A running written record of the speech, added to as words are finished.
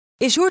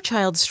Is your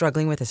child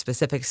struggling with a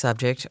specific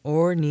subject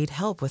or need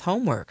help with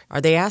homework?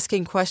 Are they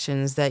asking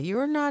questions that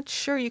you're not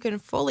sure you can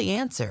fully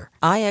answer?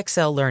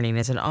 IXL Learning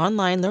is an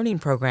online learning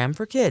program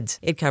for kids.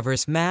 It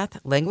covers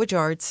math, language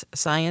arts,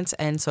 science,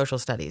 and social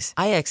studies.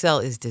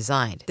 IXL is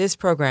designed. This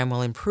program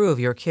will improve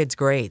your kids'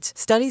 grades.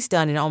 Studies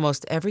done in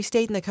almost every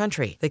state in the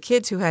country. The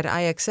kids who had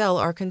IXL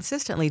are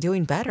consistently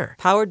doing better.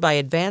 Powered by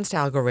advanced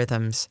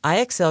algorithms,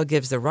 IXL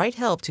gives the right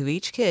help to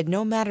each kid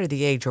no matter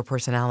the age or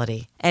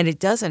personality. And it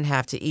doesn't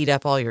have to eat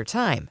up all your time.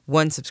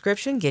 One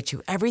subscription gets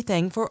you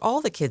everything for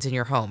all the kids in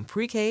your home,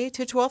 pre-K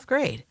to 12th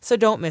grade. So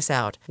don't miss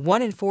out.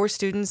 1 in 4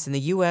 students in the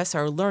U.S.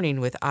 are learning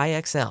with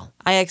IXL.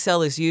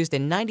 IXL is used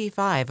in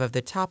 95 of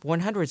the top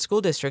 100 school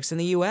districts in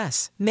the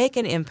U.S. Make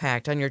an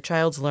impact on your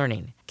child's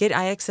learning. Get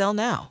IXL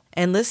now.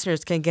 And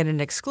listeners can get an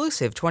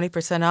exclusive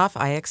 20% off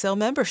IXL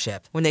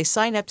membership when they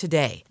sign up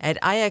today at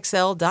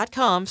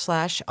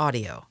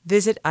IXL.com/audio.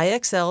 Visit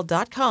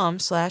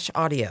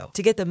IXL.com/audio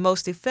to get the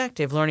most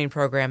effective learning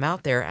program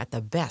out there at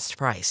the best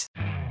price.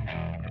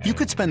 You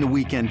could spend the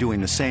weekend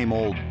doing the same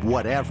old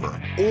whatever,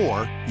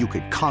 or you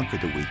could conquer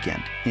the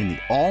weekend in the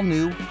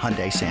all-new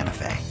Hyundai Santa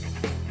Fe.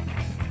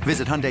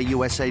 Visit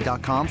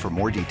HyundaiUSA.com for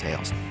more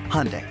details.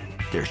 Hyundai,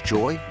 there's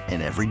joy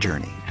in every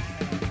journey.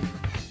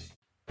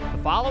 The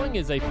following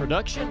is a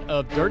production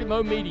of Dirty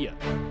Mo Media.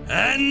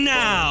 And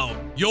now,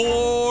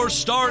 your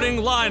starting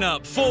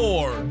lineup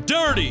for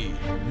Dirty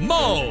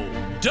Mo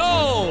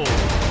Doe.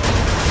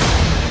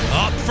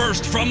 Up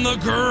first from the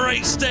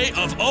great state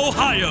of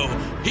Ohio,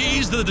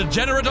 he's the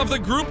degenerate of the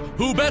group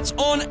who bets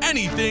on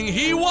anything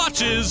he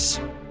watches,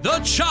 the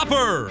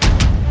Chopper.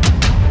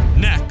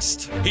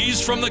 Next,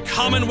 he's from the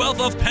Commonwealth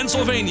of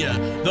Pennsylvania,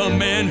 the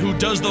man who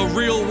does the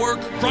real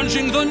work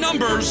crunching the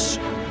numbers,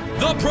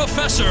 the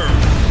Professor.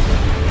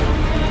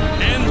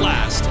 And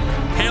last,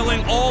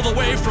 hailing all the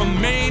way from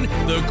Maine,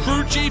 the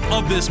crew chief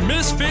of this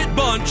misfit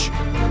bunch,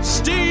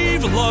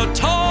 Steve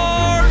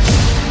Letarte.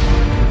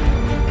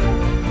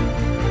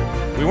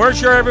 We weren't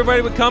sure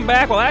everybody would come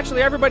back. Well,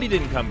 actually, everybody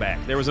didn't come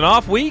back. There was an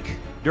off week.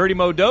 Dirty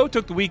Mo Doe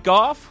took the week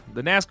off.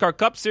 The NASCAR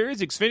Cup Series,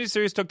 the Xfinity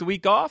Series took the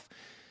week off.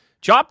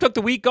 Chop took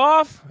the week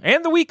off,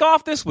 and the week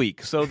off this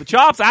week. So the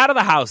Chop's out of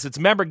the house. It's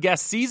member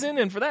guest season,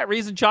 and for that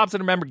reason, Chop's a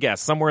member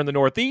guest somewhere in the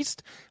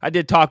Northeast. I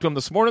did talk to him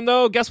this morning,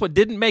 though. Guess what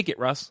didn't make it,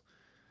 Russ?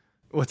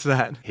 What's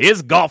that?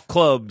 His golf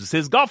clubs.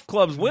 His golf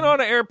clubs went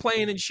on an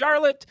airplane in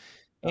Charlotte,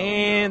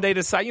 and they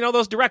decide,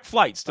 those direct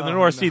flights to the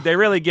North Sea, they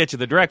really get you.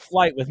 The direct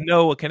flight with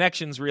no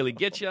connections really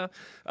get you.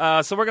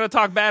 So we're going to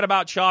talk bad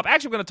about Chop.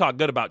 Actually, we're going to talk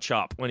good about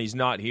Chop when he's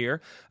not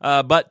here.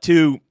 But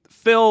to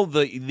fill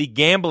the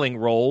gambling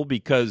role,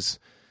 because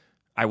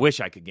I wish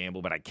I could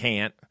gamble, but I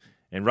can't.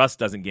 And Russ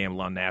doesn't gamble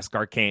on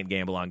NASCAR, can't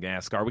gamble on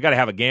NASCAR. We got to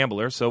have a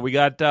gambler. So we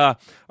got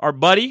our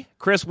buddy,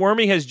 Chris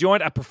Wormy, has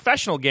joined, a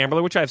professional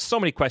gambler, which I have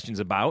so many questions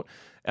about.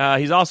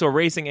 He's also a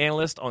racing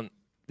analyst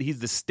he's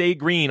the Stay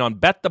Green on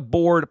Bet the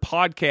Board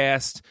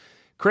podcast.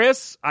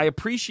 Chris, I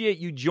appreciate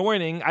you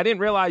joining. I didn't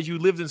realize you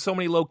lived in so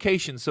many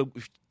locations. So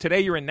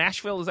today you're in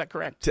Nashville, is that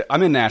correct?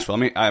 I'm in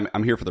Nashville.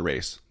 I'm here for the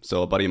race.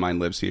 So a buddy of mine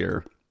lives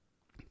here.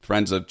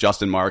 Friends of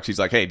Justin Marks. He's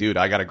like, hey, dude,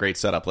 I got a great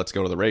setup. Let's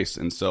go to the race.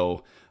 And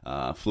so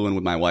flew in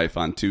with my wife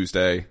on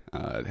Tuesday.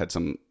 Had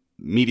some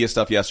media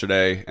stuff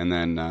yesterday, and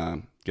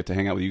then get to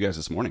hang out with you guys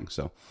this morning.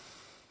 So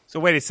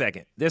wait a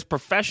second. This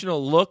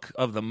professional look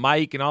of the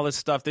mic and all this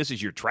stuff, this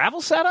is your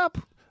travel setup?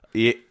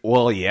 Yeah,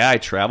 I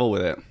travel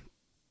with it.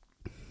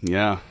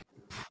 Yeah.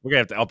 We're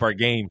going to have to up our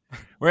game.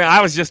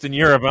 I was just in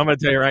Europe. I'm going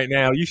to tell you right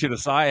now, you should have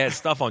saw I had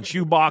stuff on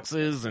shoe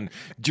boxes and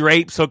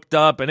drapes hooked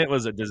up, and it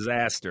was a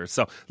disaster.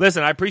 So,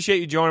 listen, I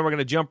appreciate you joining. We're going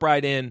to jump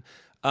right in.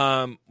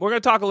 We're going to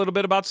talk a little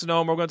bit about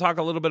Sonoma. We're going to talk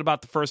a little bit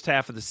about the first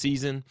half of the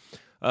season.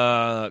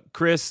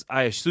 Chris,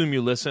 I assume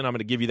you listen. I'm going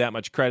to give you that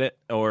much credit,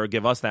 or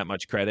give us that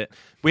much credit.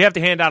 We have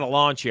to hand out a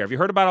lawn chair. Have you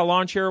heard about a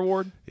lawn chair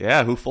award?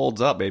 Yeah, who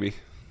folds up, baby?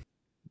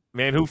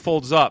 Man, who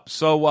folds up?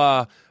 So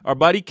our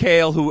buddy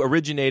Cale, who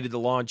originated the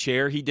lawn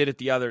chair, he did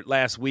it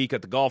last week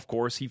at the golf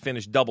course. He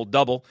finished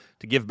double-double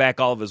to give back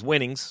all of his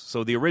winnings.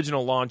 So the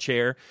original lawn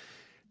chair.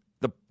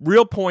 The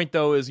real point,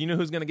 though, is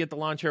who's going to get the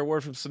lawn chair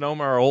award from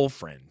Sonoma? Our old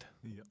friend.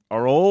 Yep.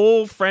 Our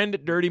old friend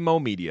at Dirty Mo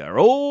Media. Our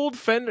old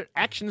friend at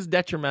Actions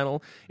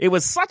Detrimental. It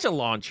was such a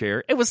lawn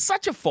chair. It was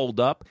such a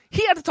fold-up.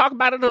 He had to talk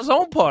about it on his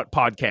own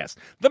podcast.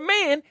 The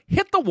man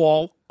hit the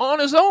wall on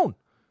his own.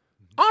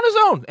 On his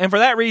own. And for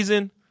that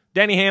reason,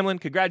 Danny Hamlin,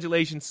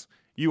 congratulations.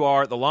 You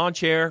are the lawn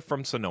chair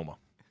from Sonoma.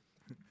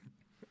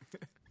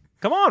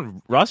 Come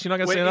on, Russ. You're not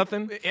going to say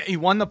nothing? He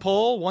won the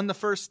poll, won the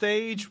first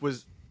stage,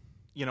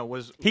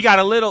 He got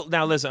a little.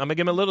 Now, listen, I'm going to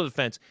give him a little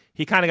defense.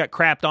 He kind of got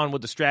crapped on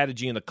with the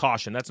strategy and the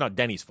caution. That's not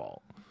Denny's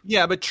fault.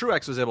 Yeah, but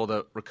Truex was able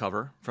to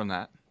recover from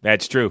that.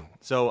 That's true.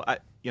 So,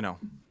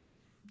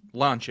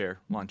 lawn chair.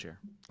 All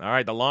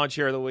right, the lawn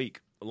chair of the week.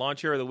 The lawn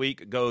chair of the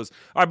week goes.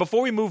 All right,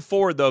 before we move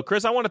forward, though,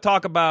 Chris, I want to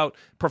talk about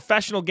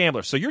professional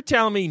gamblers. So you're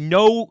telling me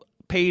no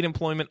paid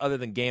employment other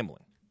than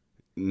gambling?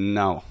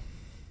 No.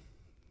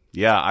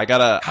 Yeah, I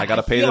gotta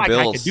pay the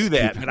bills. I could do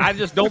that, but I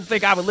just don't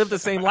think I would live the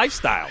same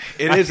lifestyle.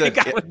 I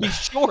think I would be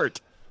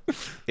short.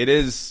 It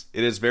is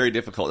very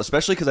difficult,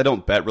 especially because I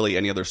don't bet really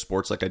any other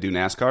sports like I do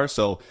NASCAR.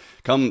 So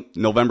come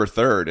November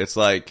 3rd, it's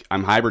like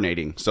I'm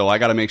hibernating. So I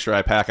got to make sure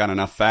I pack on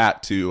enough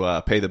fat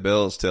to pay the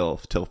bills till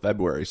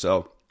February.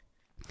 So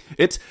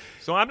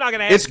I'm not going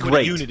to ask what a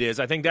great. unit is.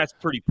 I think that's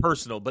pretty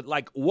personal. But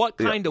like, what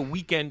kind of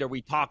weekend are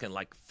we talking?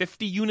 Like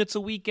 50 units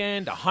a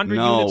weekend, 100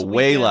 units a weekend? No,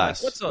 way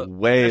less. Like, what's a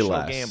way professional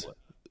less. gambler?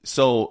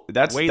 So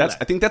that's less.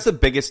 I think that's the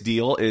biggest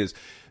deal is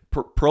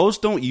pros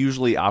don't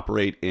usually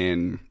operate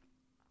in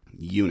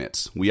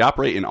units. We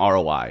operate in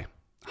ROI.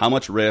 How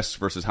much risk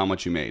versus how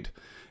much you made.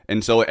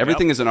 And so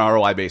everything is an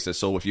ROI basis.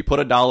 So if you put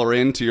 $1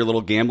 into your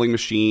little gambling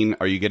machine,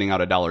 are you getting out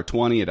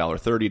 $1.20,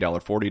 $1.30,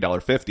 $1.40,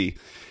 $1.50?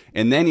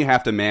 And then you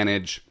have to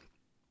manage,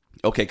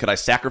 okay, could I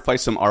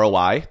sacrifice some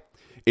ROI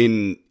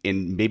in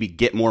maybe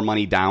get more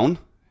money down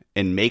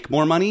and make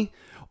more money?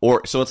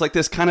 Or so it's like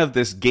this kind of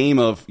this game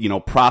of,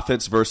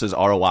 profits versus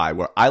ROI,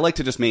 where I like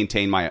to just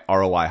maintain my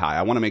ROI high.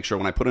 I want to make sure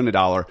when I put in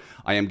 $1,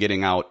 I am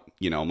getting out,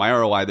 my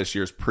ROI this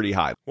year is pretty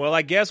high. Well,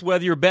 I guess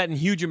whether you're betting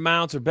huge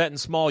amounts or betting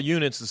small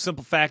units, the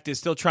simple fact is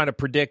still trying to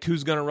predict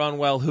who's going to run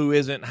well, who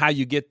isn't, how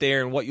you get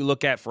there, and what you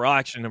look at for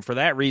auction. And for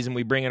that reason,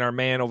 we bring in our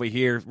man over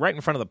here right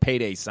in front of the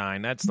payday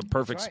sign. That's the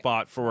perfect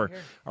spot for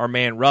our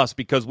man Russ,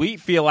 because we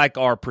feel like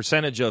our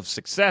percentage of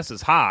success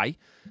is high,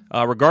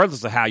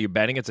 regardless of how you're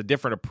betting. It's a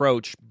different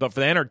approach. But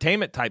for the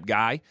entertainment type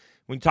guy,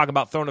 when you talk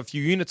about throwing a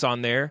few units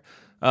on there,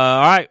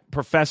 all right,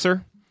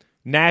 Professor,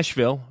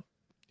 Nashville,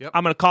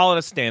 I'm going to call it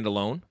a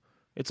standalone.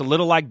 It's a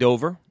little like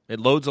Dover. It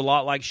loads a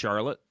lot like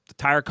Charlotte. The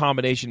tire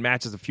combination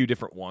matches a few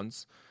different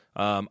ones.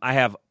 I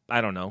have,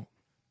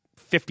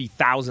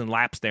 50,000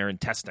 laps there in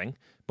testing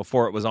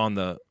before it was on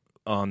the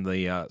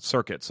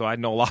circuit. So I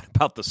know a lot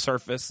about the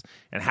surface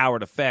and how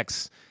it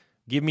affects.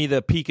 Give me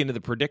the peek into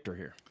the predictor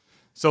here.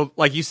 So,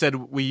 like you said,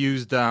 we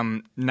used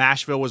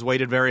Nashville was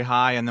weighted very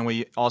high, and then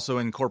we also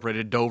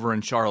incorporated Dover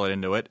and Charlotte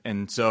into it.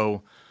 And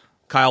so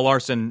Kyle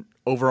Larson,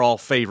 overall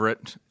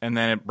favorite, and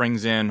then it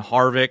brings in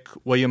Harvick,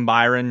 William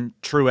Byron,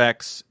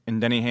 Truex, and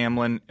Denny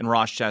Hamlin, and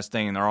Ross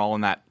Chastain. They're all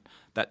in that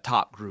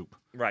top group.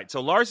 Right.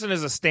 So Larson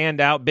is a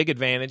standout, big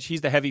advantage.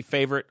 He's the heavy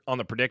favorite on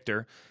the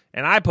predictor.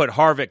 And I put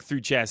Harvick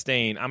through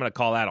Chastain. I'm going to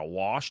call that a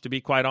wash, to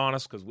be quite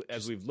honest, because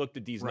as we've looked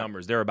at these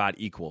numbers, they're about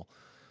equal.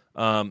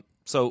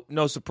 So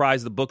no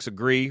surprise the books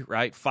agree,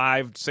 right?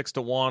 5-6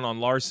 to 1 on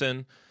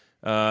Larson.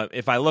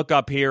 If I look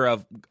up here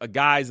of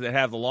guys that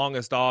have the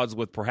longest odds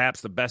with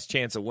perhaps the best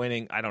chance of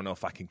winning, I don't know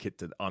if I can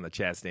get on the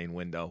Chastain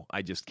window.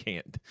 I just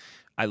can't.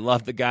 I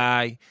love the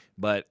guy,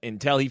 but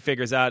until he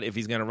figures out if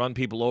he's going to run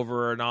people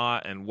over or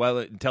not, and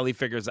until he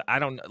figures, I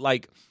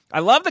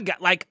love the guy.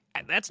 Like,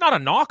 that's not a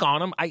knock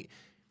on him.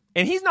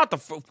 And he's not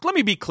let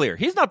me be clear.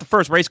 He's not the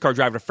first race car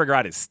driver to figure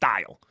out his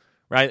style,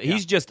 right? Yeah.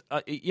 He's just,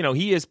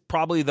 he is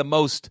probably the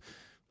most,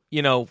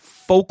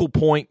 focal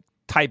point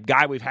type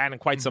guy we've had in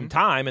quite some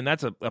time, and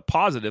that's a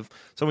positive.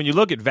 So when you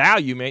look at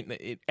value, man,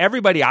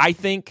 everybody I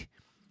think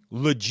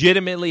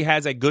legitimately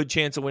has a good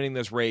chance of winning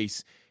this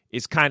race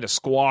is kind of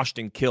squashed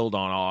and killed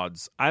on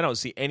odds. I don't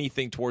see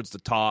anything towards the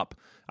top.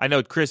 I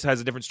know Chris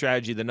has a different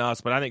strategy than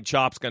us, but I think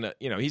Chop's going to,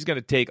 he's going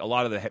to take a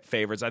lot of the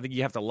favorites. I think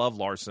you have to love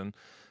Larson.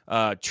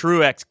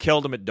 Truex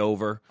killed him at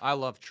Dover. I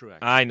love Truex.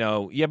 I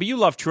know. Yeah, but you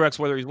love Truex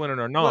whether he's winning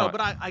or not. Well,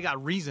 but I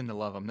got reason to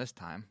love him this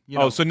time.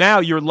 So now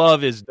your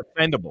love is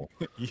defendable.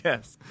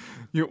 Yes.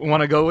 You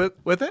want to go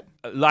with it?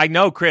 I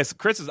know Chris.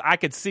 Chris is, I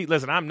could see,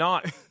 listen, I'm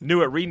not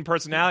new at reading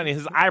personality, and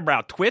his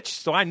eyebrow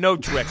twitched, so I know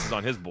Truex is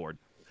on his board.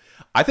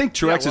 I think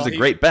Truex is a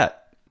great bet.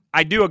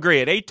 I do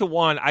agree. At 8 to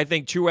 1, I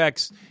think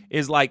Truex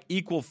is like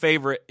equal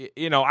favorite.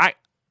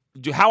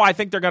 How I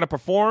think they're going to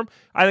perform,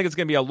 I think it's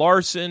going to be a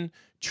Larson,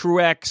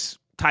 Truex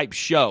type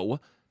show.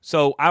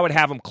 So I would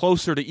have them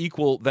closer to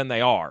equal than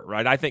they are,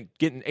 right? I think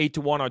getting 8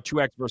 to 1 on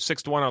Truex versus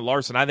 6 to 1 on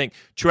Larson, I think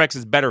Truex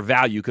is better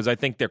value because I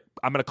think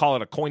I'm going to call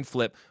it a coin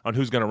flip on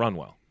who's going to run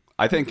well.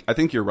 I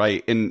think you're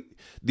right. And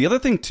the other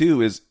thing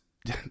too is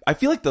I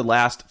feel like the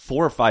last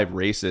 4 or 5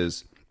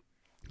 races,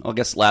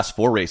 last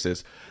 4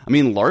 races,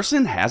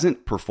 Larson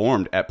hasn't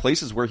performed at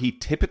places where he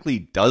typically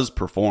does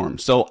perform.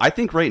 So I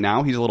think right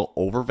now he's a little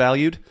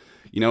overvalued.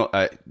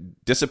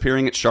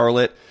 Disappearing at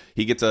Charlotte,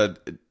 he gets a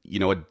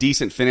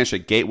decent finish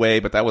at Gateway,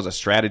 but that was a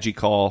strategy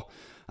call.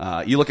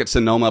 You look at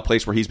Sonoma, a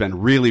place where he's been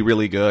really,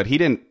 really good.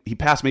 He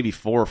passed maybe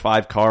 4 or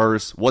 5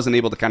 cars, wasn't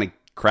able to kind of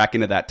crack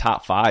into that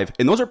top 5.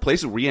 And those are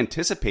places where we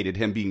anticipated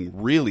him being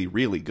really,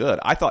 really good.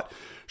 I thought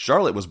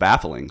Charlotte was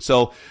baffling.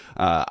 So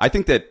I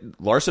think that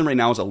Larson right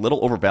now is a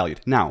little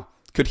overvalued. Now,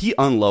 could he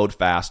unload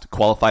fast,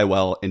 qualify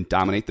well, and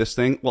dominate this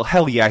thing? Well,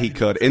 hell yeah, he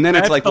could. And then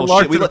it's like, well,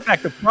 shit.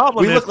 The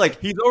problem is look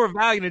like he's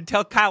overvalued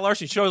until Kyle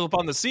Larson shows up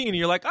on the scene, and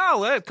you're like,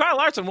 oh, Kyle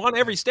Larson won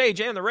every stage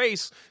and the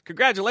race.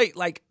 Congratulate,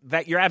 like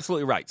that. You're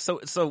absolutely right.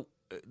 So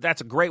that's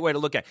a great way to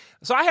look at it.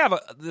 So I have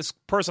this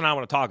person I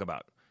want to talk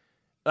about.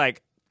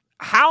 Like,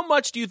 how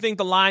much do you think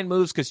the line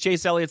moves? Because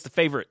Chase Elliott's the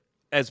favorite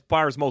as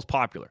far as most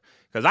popular.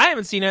 Because I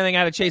haven't seen anything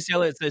out of Chase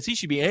Elliott that says he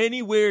should be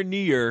anywhere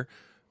near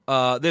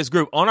this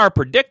group. On our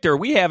predictor,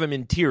 we have him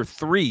in tier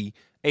 3,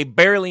 a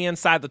barely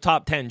inside the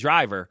top 10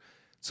 driver.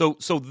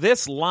 So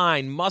this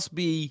line must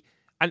be,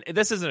 and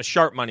this isn't a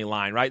sharp money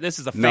line, right? This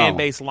is a fan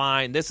base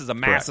line. This is a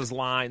masses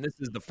line. This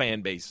is the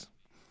fan base.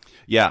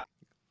 Yeah.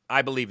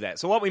 I believe that.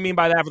 So what we mean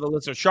by that for the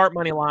listener, sharp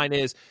money line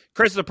is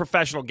Chris is a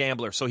professional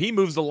gambler, so he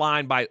moves the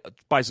line by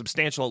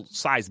substantial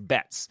size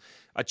bets.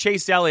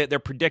 Chase Elliott, they're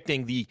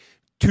predicting the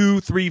 2,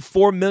 3,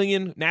 4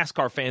 million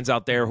NASCAR fans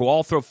out there who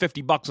all throw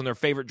 $50 on their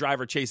favorite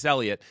driver, Chase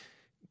Elliott.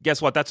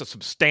 Guess what? That's a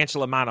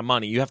substantial amount of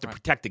money. You have to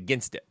protect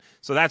against it.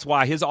 So that's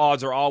why his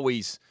odds are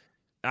always,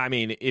 I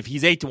mean, if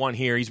he's 8-1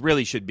 here, he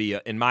really should be,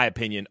 in my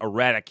opinion,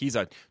 erratic. He's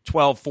a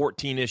 12,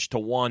 14-ish to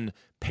 1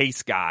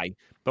 pace guy,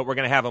 but we're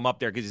going to have him up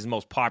there because he's the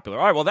most popular.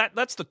 All right, well,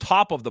 that's the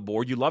top of the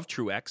board. You love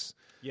Truex.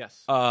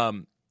 Yes.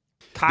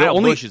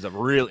 Kyle Busch is a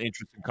real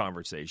interesting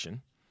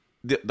conversation.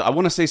 I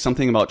want to say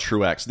something about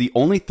Truex. The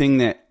only thing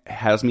that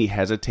has me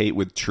hesitate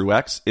with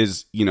Truex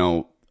is,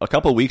 a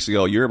couple of weeks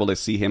ago, you're able to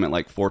see him at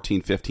like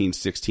 14, 15,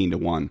 16 to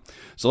 1.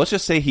 So let's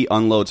just say he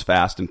unloads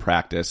fast in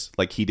practice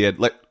like he did.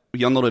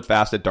 He unloaded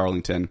fast at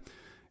Darlington,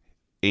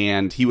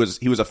 and he was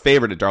a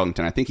favorite at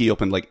Darlington. I think he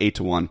opened like 8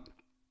 to 1.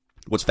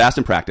 Was fast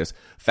in practice,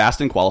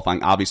 fast in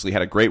qualifying, obviously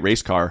had a great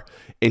race car,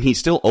 and he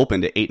still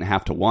opened at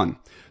 8.5 to 1.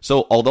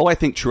 So although I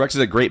think Truex is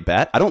a great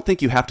bet, I don't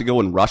think you have to go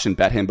and rush and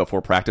bet him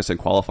before practice and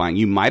qualifying.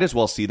 You might as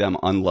well see them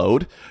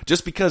unload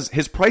just because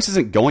his price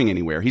isn't going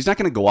anywhere. He's not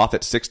going to go off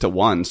at 6 to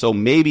 1. So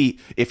maybe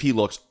if he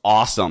looks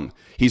awesome,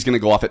 he's going to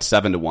go off at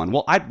 7 to 1.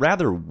 Well, I'd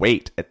rather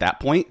wait at that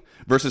point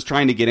versus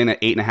trying to get in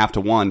at 8.5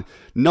 to 1,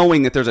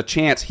 knowing that there's a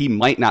chance he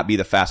might not be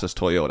the fastest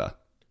Toyota.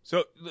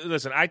 So,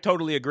 listen, I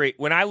totally agree.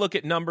 When I look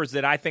at numbers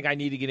that I think I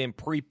need to get in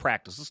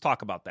pre-practice, let's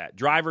talk about that.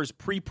 Drivers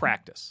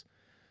pre-practice.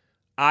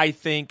 I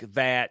think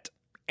that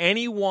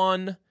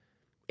anyone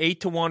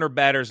 8 to 1 or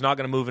better is not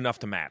going to move enough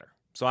to matter.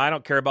 So I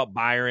don't care about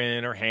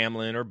Byron or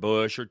Hamlin or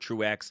Busch or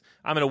Truex.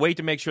 I'm going to wait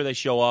to make sure they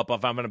show up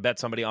if I'm going to bet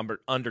somebody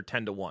under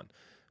 10 to 1.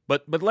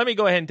 But let me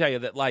go ahead and tell you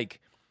that,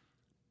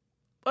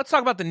 let's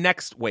talk about the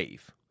next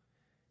wave.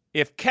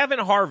 If Kevin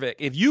Harvick,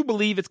 if you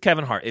believe it's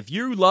Kevin Harvick, if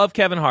you love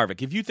Kevin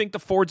Harvick, if you think the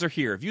Fords are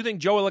here, if you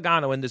think Joey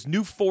Logano and this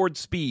new Ford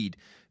speed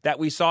that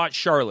we saw at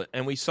Charlotte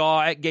and we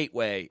saw at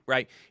Gateway,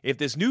 right? If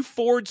this new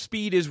Ford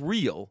speed is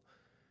real,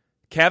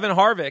 Kevin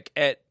Harvick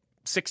at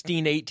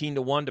 16 to 18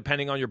 to 1,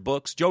 depending on your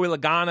books, Joey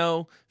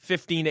Logano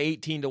 15 to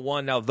 18 to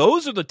 1. Now,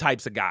 those are the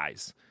types of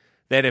guys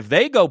that if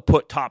they go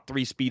put top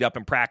 3 speed up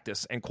in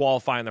practice and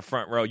qualify in the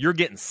front row, you're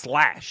getting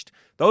slashed.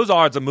 Those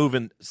odds are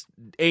moving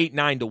 8,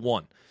 9 to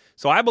 1.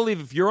 So I believe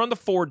if you're on the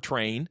Ford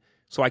train,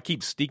 so I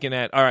keep sneaking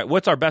at, all right,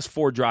 what's our best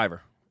Ford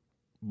driver?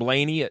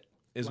 Blaney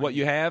is what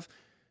you have.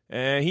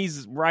 And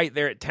he's right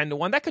there at 10 to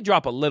 1. That could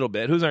drop a little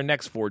bit. Who's our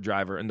next Ford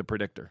driver in the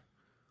predictor?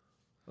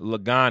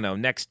 Logano,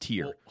 next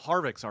tier. Well,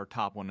 Harvick's our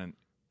top one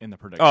in the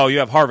predictor. Oh, you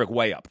have Harvick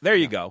way up. There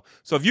you go.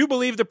 So if you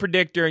believe the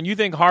predictor and you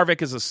think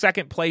Harvick is a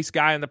second place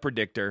guy in the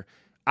predictor,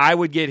 I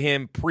would get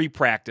him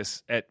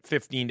pre-practice at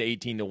 15 to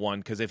 18 to 1,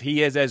 because if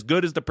he is as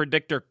good as the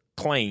predictor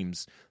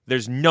claims,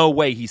 there's no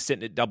way he's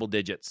sitting at double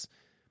digits.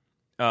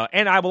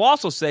 And I will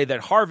also say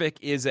that Harvick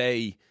is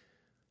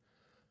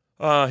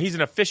he's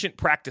an efficient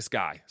practice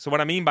guy. So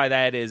what I mean by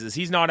that is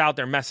he's not out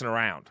there messing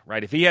around,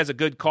 right? If he has a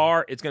good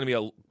car, it's going to be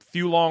a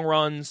few long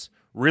runs,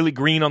 really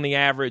green on the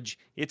average.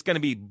 It's going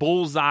to be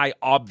bullseye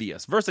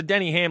obvious. Versus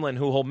Denny Hamlin,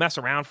 who will mess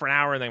around for an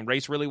hour and then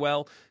race really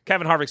well.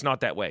 Kevin Harvick's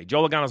not that way.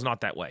 Joe Logano's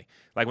not that way.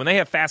 Like when they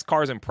have fast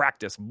cars in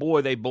practice,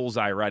 boy, they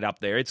bullseye right up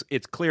there.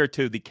 It's clear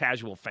to the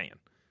casual fan.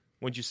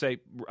 Wouldn't you say?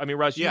 I mean,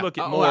 Russ, you look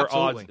at more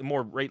odds,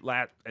 more rate,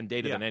 lat, and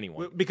data than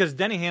anyone. Because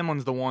Denny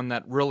Hamlin's the one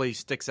that really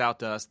sticks out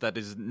to us. That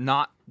is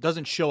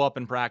doesn't show up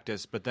in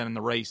practice, but then in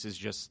the race is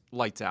just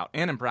lights out,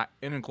 and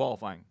in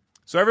qualifying.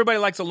 So everybody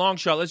likes a long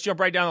shot. Let's jump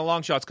right down to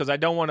long shots because I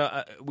don't want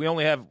to. We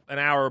only have an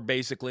hour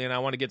basically, and I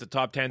want to get to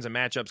top 10s and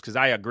matchups because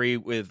I agree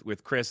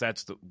with Chris.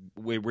 That's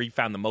where we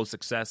found the most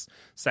success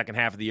second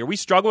half of the year. We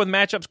struggle with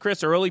matchups,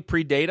 Chris, early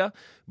pre-data,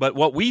 but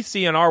what we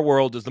see in our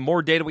world is the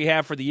more data we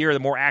have for the year, the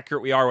more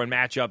accurate we are when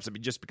matchups. It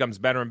just becomes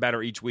better and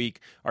better each week.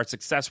 Our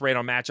success rate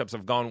on matchups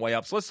have gone way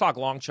up. So let's talk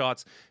long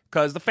shots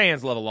because the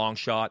fans love a long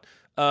shot.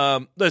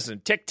 Listen,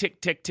 tick,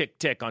 tick, tick, tick,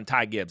 tick on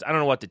Ty Gibbs. I don't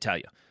know what to tell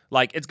you.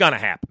 Like, it's going to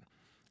happen.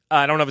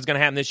 I don't know if it's going to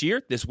happen this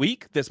year, this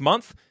week, this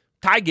month.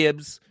 Ty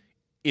Gibbs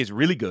is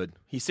really good.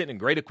 He's sitting in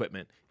great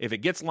equipment. If it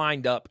gets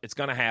lined up, it's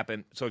going to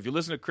happen. So if you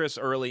listen to Chris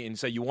early and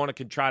say you want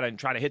to try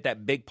to hit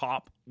that big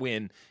pop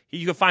win,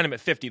 you can find him at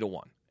 50 to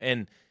 1.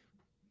 And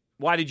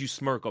why did you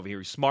smirk over here?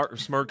 You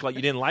smirked like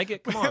you didn't like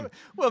it? Come on.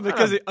 Well,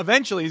 because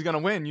eventually he's going to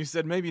win. You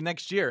said maybe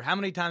next year. How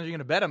many times are you going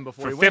to bet him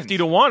before he wins? 50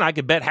 to 1, I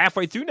could bet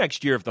halfway through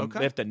next year if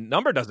the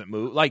number doesn't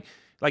move. Like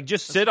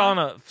just sit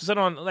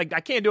on like I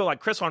can't do it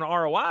like Chris on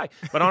ROI,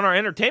 but on our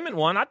entertainment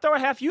one, I'd throw a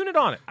half unit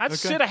on it. I'd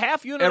sit a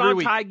half unit every on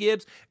week. Ty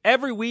Gibbs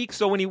every week.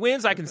 So when he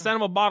wins, I can send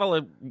him a bottle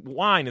of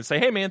wine and say,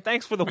 "Hey man,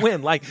 thanks for the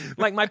win." Like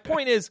my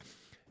point is,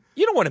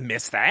 you don't want to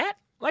miss that.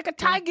 Like a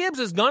Ty Gibbs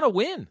is gonna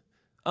win.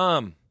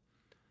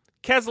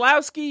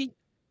 Keselowski,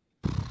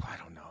 I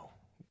don't know.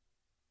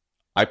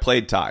 I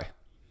played Ty.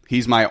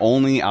 He's my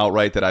only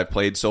outright that I've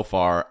played so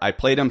far. I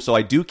played him, so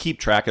I do keep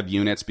track of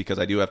units because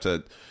I do have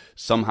to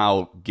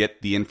somehow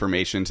get the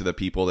information to the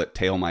people that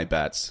tail my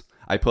bets.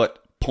 I put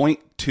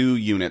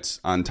 0.2 units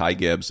on Ty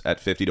Gibbs at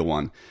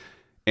 50-1.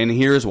 And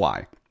here's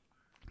why.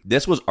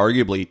 This was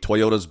arguably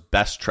Toyota's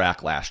best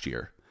track last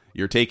year.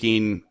 You're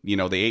taking,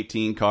 the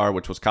 18 car,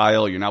 which was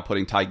Kyle. You're now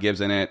putting Ty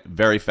Gibbs in it.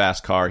 Very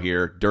fast car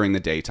here during the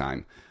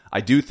daytime. I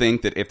do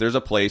think that if there's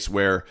a place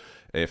where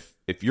if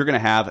you're going to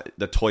have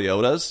the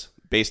Toyotas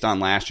based on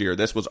last year,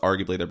 this was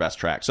arguably their best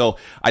track. So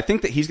I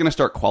think that he's going to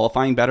start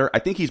qualifying better. I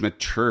think he's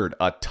matured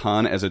a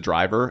ton as a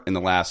driver in the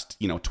last,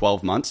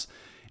 12 months.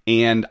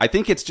 And I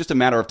think it's just a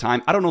matter of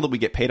time. I don't know that we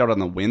get paid out on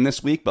the win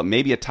this week, but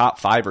maybe a top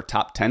 5 or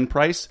top 10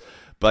 price.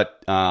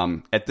 But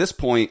at this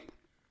point,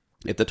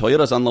 if the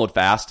Toyotas unload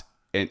fast,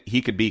 and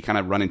he could be kind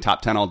of running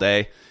top 10 all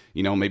day,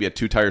 maybe a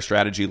 2-tire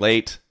strategy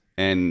late,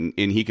 and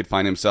he could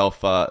find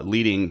himself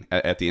leading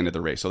at the end of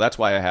the race. So that's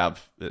why I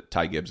have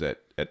Ty Gibbs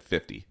at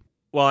 50.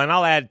 Well, and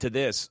I'll add to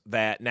this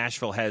that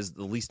Nashville has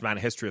the least amount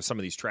of history of some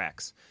of these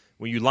tracks.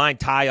 When you line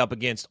Ty up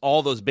against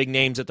all those big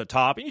names at the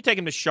top, and you take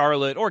him to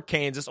Charlotte or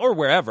Kansas or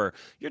wherever,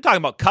 you're talking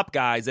about Cup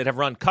guys that have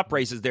run Cup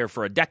races there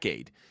for a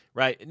decade,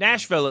 right?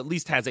 Nashville at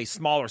least has a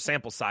smaller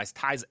sample size.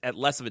 Ty's at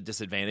less of a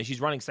disadvantage. He's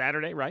running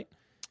Saturday, right?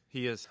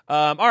 He is.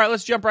 All right,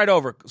 let's jump right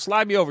over.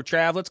 Slide me over,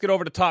 Trav. Let's get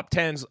over to top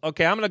 10s.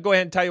 Okay, I'm going to go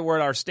ahead and tell you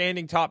where our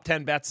standing top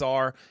 10 bets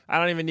are. I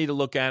don't even need to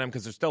look at them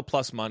because they're still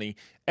plus money.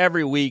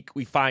 Every week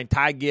we find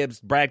Ty Gibbs,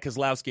 Brad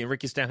Keselowski, and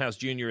Ricky Stenhouse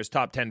Jr. as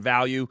top 10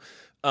 value.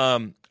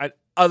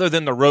 Other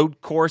than the road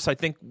course, I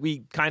think we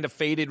kind of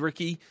faded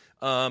Ricky.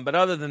 But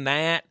other than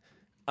that,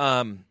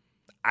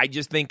 I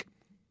just think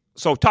 –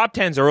 so top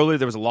 10s early,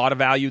 there was a lot of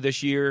value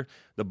this year.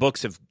 The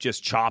books have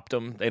just chopped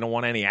them. They don't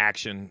want any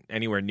action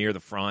anywhere near the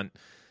front.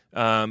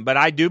 But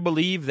I do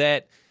believe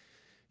that,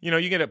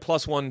 you get a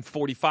plus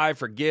 145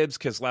 for Gibbs.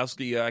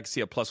 Keselowski, I can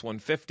see a plus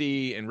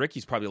 150. And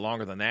Ricky's probably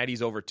longer than that.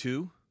 He's over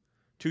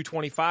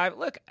 225.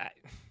 Look,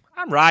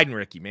 I'm riding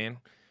Ricky, man.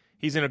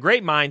 He's in a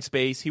great mind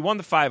space. He won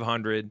the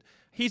 500.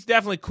 He's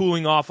definitely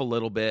cooling off a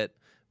little bit,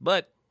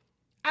 but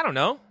I don't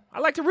know.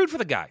 I like to root for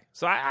the guy.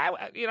 So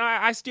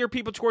I steer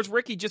people towards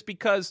Ricky just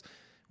because.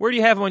 Where do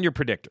you have him on your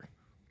predictor?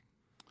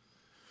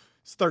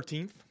 It's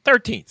 13th.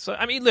 13th. So,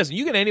 listen,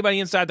 you get anybody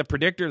inside the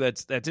predictor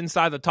that's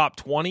inside the top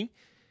 20,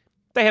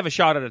 they have a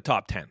shot at a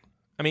top 10.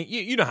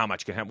 You know how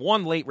much can happen.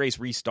 One late race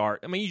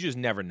restart. You just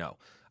never know.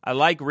 I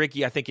like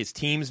Ricky. I think his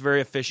team's very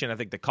efficient. I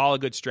think they call a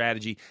good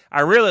strategy.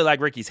 I really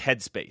like Ricky's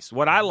headspace.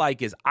 What I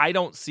like is I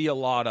don't see a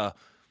lot of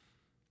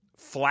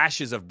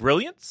flashes of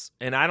brilliance,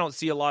 and I don't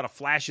see a lot of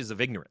flashes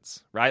of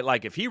ignorance, right?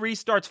 Like if he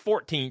restarts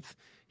 14th,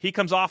 he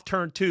comes off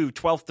turn 2,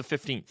 12th to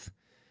 15th.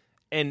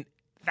 And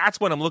that's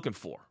what I'm looking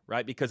for,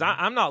 right? Because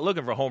I'm not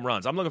looking for home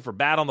runs. I'm looking for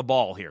bat on the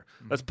ball here.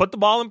 Let's put the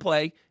ball in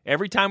play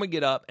every time we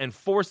get up and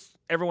force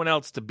everyone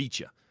else to beat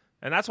you.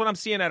 And that's what I'm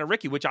seeing out of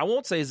Ricky, which I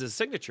won't say is his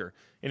signature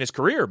in his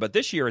career, but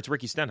this year it's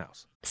Ricky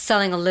Stenhouse.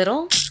 Selling a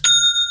little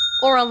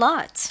or a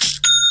lot?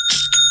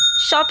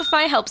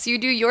 Shopify helps you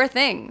do your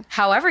thing,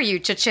 however you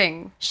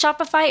cha-ching.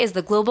 Shopify is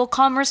the global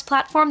commerce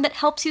platform that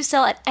helps you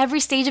sell at every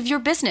stage of your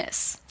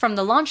business. From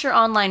the launch your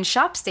online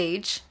shop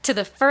stage, to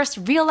the first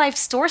real-life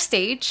store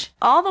stage,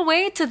 all the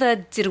way to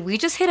the did we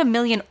just hit 1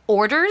 million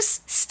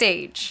orders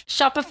stage.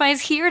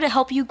 Shopify's here to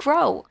help you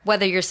grow.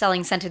 Whether you're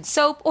selling scented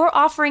soap or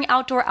offering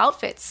outdoor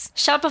outfits,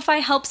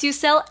 Shopify helps you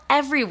sell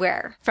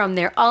everywhere. From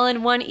their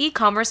all-in-one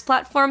e-commerce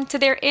platform to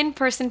their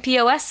in-person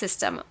POS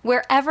system,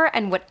 wherever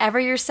and whatever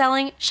you're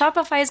selling,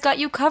 Shopify's got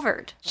you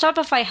covered.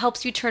 Shopify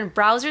helps you turn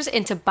browsers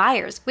into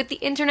buyers with the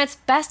internet's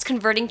best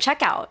converting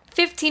checkout.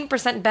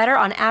 15% better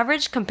on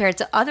average compared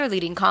to other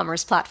leading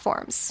commerce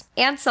platforms.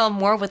 And sell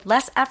more with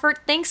less effort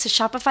thanks to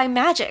Shopify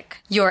Magic,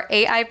 your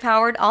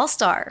AI-powered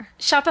all-star.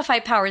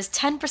 Shopify powers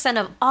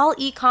 10% of all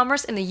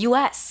e-commerce in the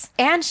U.S.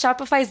 And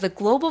Shopify is the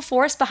global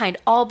force behind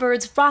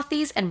Allbirds,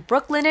 Rothy's, and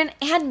Brooklinen,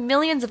 and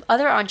millions of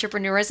other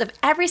entrepreneurs of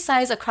every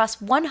size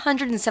across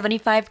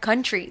 175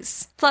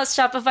 countries. Plus,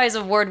 Shopify's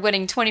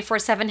award-winning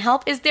 24/7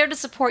 help is there to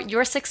support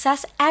your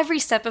success every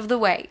step of the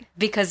way.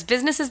 Because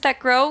businesses that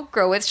grow,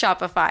 grow with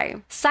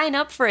Shopify. Sign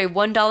up for a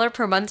 $1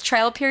 per month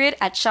trial period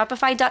at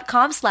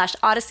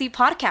shopify.com/Odyssey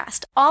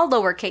Podcast, all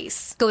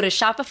lowercase. Go to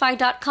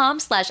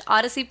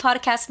shopify.com/Odyssey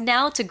Podcast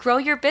now to grow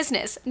your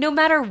business, no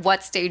matter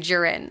what stage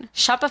you're in.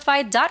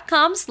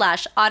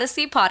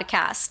 Shopify.com/Odyssey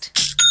Podcast.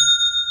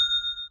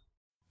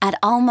 At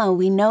Alma,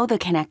 we know the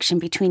connection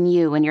between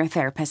you and your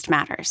therapist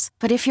matters.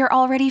 But if you're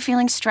already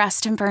feeling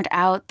stressed and burnt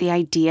out, the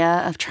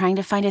idea of trying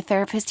to find a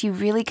therapist you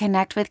really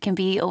connect with can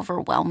be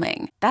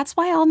overwhelming. That's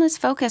why Alma's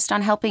focused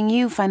on helping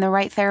you find the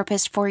right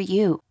therapist for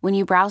you. When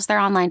you browse their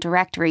online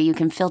directory, you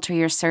can filter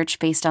your search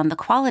based on the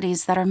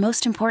qualities that are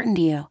most important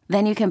to you.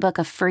 Then you can book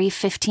a free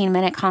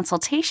 15-minute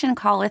consultation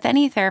call with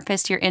any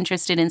therapist you're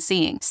interested in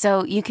seeing,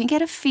 so you can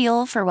get a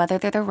feel for whether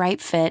they're the right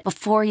fit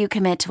before you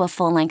commit to a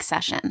full-length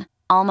session.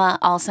 Alma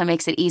also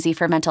makes it easy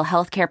for mental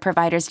health care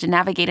providers to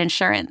navigate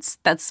insurance.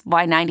 That's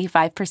why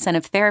 95%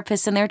 of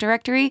therapists in their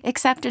directory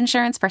accept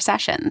insurance for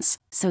sessions.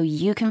 So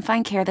you can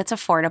find care that's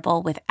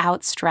affordable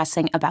without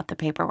stressing about the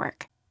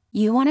paperwork.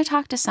 You want to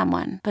talk to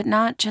someone, but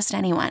not just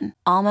anyone.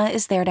 Alma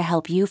is there to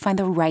help you find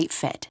the right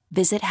fit.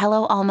 Visit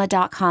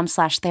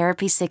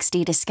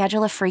helloalma.com/therapy60 to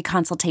schedule a free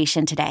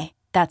consultation today.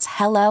 That's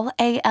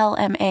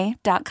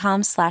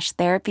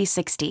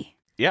helloalma.com/therapy60.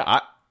 Yeah,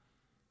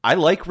 I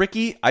like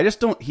Ricky. I just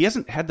don't. He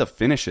hasn't had the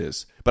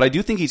finishes, but I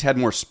do think he's had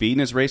more speed in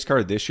his race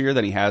car this year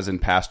than he has in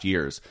past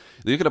years.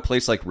 You look at a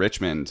place like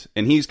Richmond,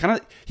 and he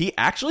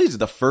actually is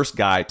the first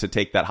guy to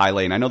take that high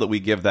lane. I know that we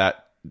give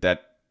that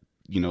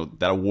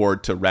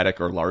award to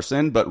Reddick or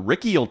Larson, but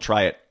Ricky will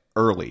try it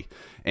early.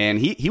 And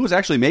he was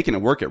actually making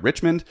it work at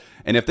Richmond.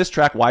 And if this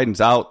track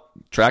widens out,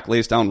 track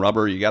lays down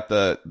rubber, you got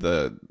the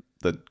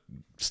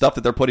stuff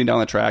that they're putting down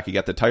the track, you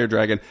got the tire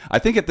dragging. I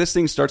think if this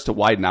thing starts to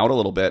widen out a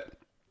little bit,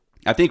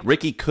 I think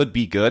Ricky could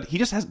be good. He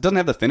just doesn't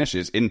have the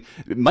finishes, and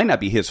it might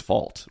not be his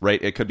fault,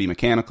 right? It could be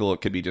mechanical,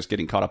 it could be just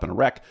getting caught up in a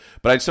wreck.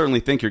 But I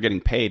certainly think you're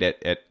getting paid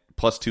at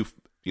plus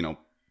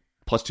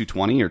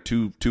 220 or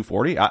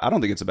 240. I don't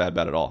think it's a bad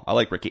bet at all. I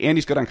like Ricky, and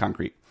he's good on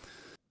concrete.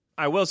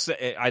 I will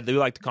say I do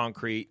like the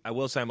concrete. I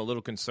will say I'm a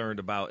little concerned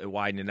about it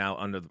widening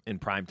out in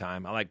prime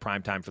time. I like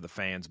prime time for the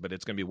fans, but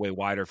it's going to be way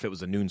wider if it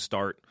was a noon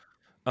start.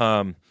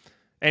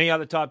 Any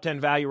other top 10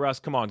 value, Russ?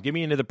 Come on, give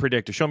me into the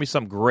predictor. Show me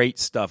some great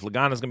stuff.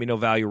 Logano's going to be no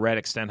value.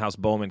 Reddick, Stenhouse,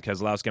 Bowman,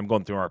 Keselowski. I'm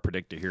going through our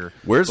predictor here.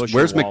 Where's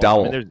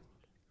McDowell?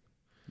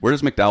 Where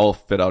does McDowell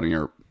fit out in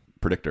your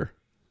predictor?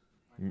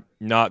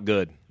 Not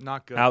good.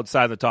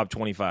 Outside the top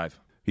 25.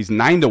 He's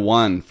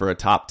 9-1 for a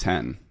top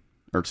 10.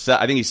 I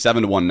think he's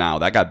 7-1 now.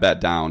 That got bet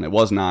down. It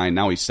was 9.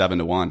 Now he's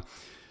 7-1.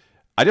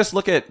 I just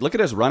look at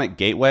his run at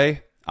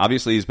Gateway.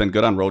 Obviously, he's been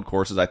good on road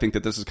courses. I think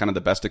that this is kind of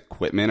the best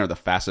equipment or the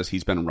fastest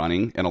he's been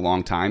running in a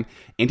long time.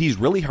 And he's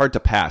really hard to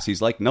pass.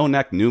 He's like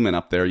no-neck Newman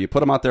up there. You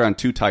put him out there on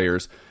 2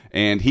 tires,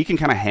 and he can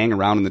kind of hang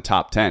around in the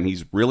top 10.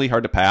 He's really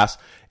hard to pass.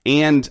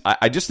 And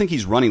I just think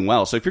he's running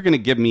well. So if you're going to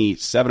give me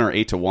 7 or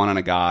 8 to 1 on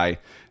a guy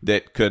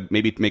that could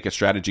maybe make a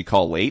strategy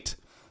call late,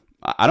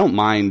 I don't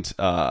mind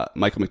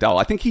Michael McDowell.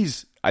 I think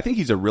he's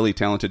a really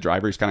talented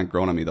driver. He's kind of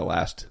grown on me the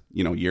last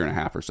year and a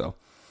half or so.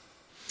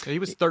 He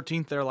was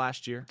 13th there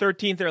last year.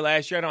 13th there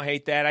last year. I don't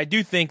hate that. I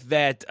do think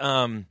that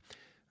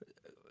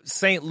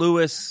St.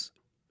 Louis,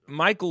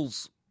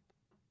 Michael's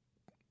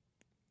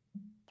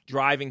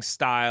driving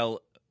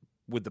style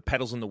with the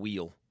pedals on the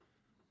wheel,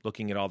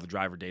 looking at all the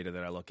driver data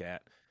that I look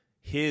at,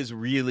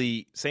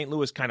 St.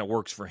 Louis kind of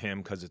works for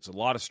him because it's a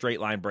lot of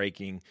straight line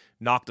braking,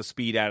 knock the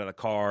speed out of the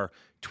car,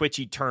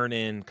 twitchy turn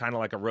in, kind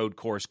of like a road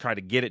course, try to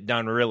get it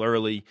done real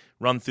early,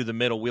 run through the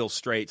middle, wheel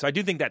straight. So I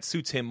do think that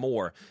suits him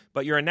more.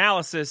 But your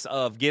analysis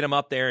of get him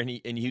up there and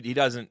he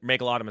doesn't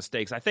make a lot of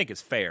mistakes, I think is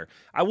fair.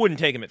 I wouldn't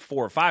take him at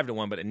 4 or 5 to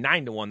 1, but at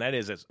 9 to 1, that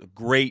is a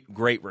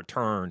great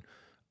return.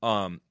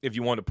 If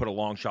you want to put a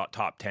long shot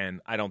top 10,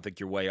 I don't think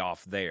you're way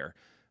off there.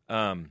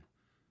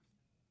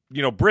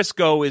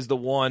 Briscoe is the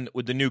one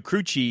with the new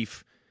crew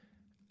chief.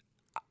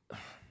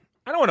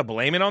 I don't want to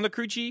blame it on the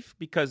crew chief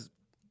because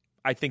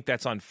I think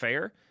that's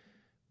unfair.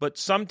 But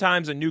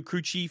sometimes a new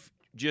crew chief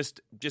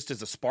just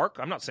as a spark,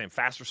 I'm not saying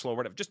fast or slow or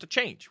whatever, just a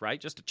change, right?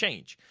 Just a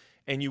change.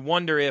 And you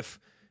wonder if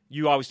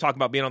you always talk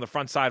about being on the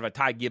front side of a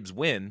Ty Gibbs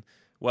win.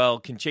 Well,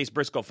 can Chase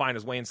Briscoe find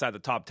his way inside the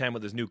top 10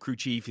 with his new crew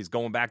chief? He's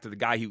going back to the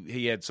guy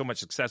he had so much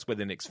success with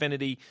in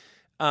Xfinity.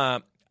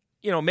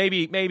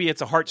 Maybe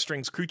it's a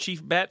heartstrings crew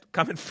chief bet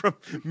coming from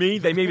me.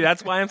 Maybe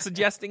that's why I'm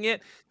suggesting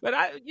it. But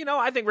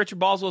I think Richard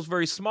Boswell's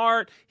very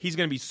smart. He's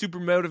going to be super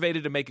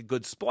motivated to make a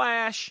good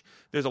splash.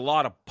 There's a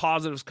lot of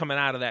positives coming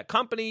out of that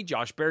company.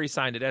 Josh Berry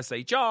signed at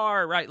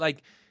SHR, right?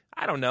 Like,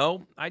 I don't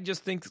know. I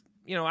just think,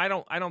 I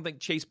don't think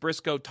Chase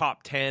Briscoe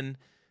top 10.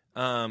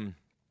 I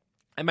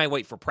might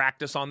wait for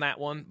practice on that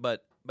one,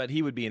 but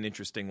he would be an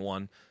interesting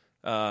one.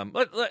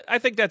 I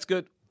think that's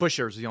good.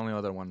 Buescher's the only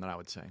other one that I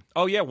would say.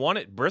 Oh yeah, won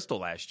at Bristol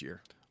last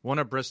year. Won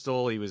at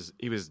Bristol. He was.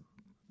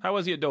 How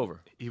was he at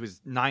Dover? He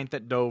was 9th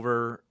at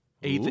Dover,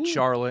 8th at Ooh.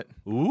 Charlotte.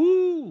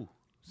 Ooh,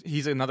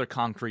 he's another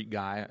concrete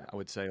guy, I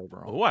would say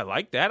overall. Oh, I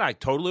like that. I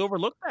totally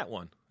overlooked that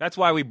one. That's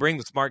why we bring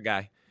the smart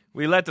guy.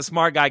 We let the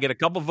smart guy get a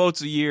couple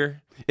votes a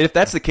year. If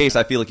that's the case,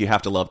 I feel like you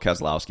have to love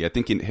Keselowski. I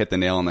think you hit the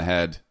nail on the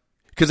head.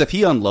 Because if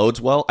he unloads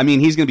well, I mean,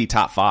 he's going to be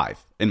top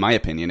 5 in my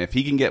opinion. If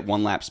he can get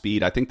 1 lap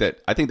speed, I think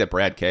that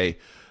Brad Kay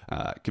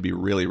could be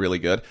really, really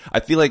good.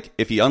 I feel like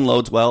if he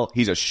unloads well,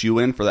 he's a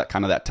shoo-in for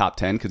that top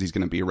 10 because he's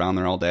going to be around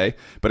there all day.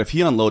 But if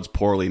he unloads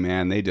poorly,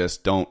 man, they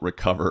just don't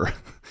recover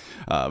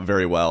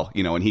very well,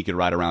 and he could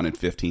ride around in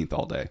 15th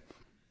all day.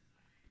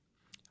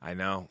 I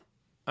know.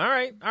 All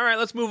right,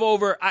 let's move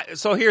over.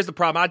 So here's the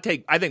problem. I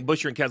think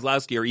Buescher and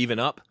Keselowski are even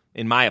up,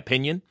 in my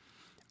opinion,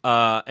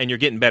 and you're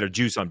getting better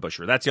juice on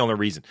Buescher. That's the only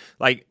reason.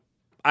 Like,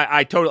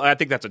 I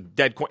think that's a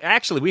dead coin.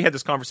 Actually, we had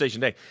this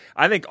conversation today.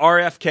 I think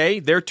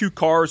RFK, their 2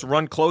 cars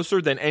run closer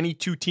than any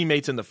 2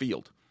 teammates in the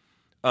field.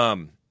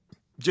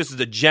 Just as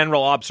a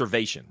general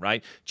observation,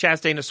 right?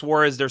 Chastain and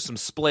Suarez, there's some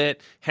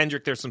split.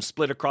 Hendrick, there's some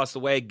split across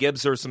the way.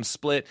 Gibbs, there's some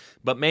split.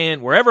 But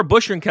man, wherever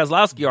Buescher and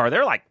Keselowski are,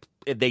 they're like,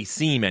 they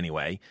seem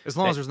anyway. As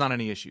long as there's not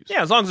any issues.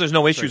 Yeah, as long as there's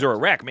no issues or a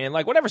wreck, man.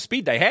 Like, whatever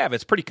speed they have,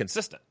 it's pretty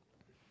consistent.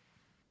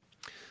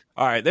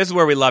 All right, this is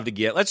where we love to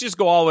get. Let's just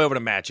go all the way over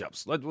to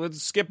matchups.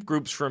 Let's skip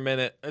groups for a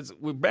minute.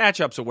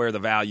 Matchups are where the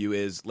value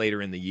is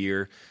later in the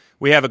year.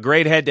 We have a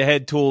great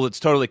head-to-head tool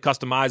that's totally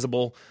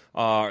customizable.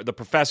 The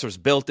professors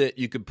built it.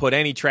 You could put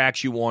any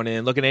tracks you want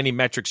in, look at any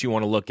metrics you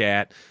want to look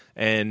at,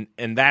 and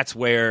that's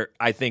where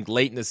I think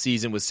late in the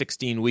season with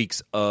 16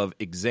 weeks of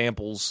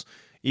examples,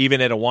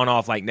 even at a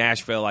one-off like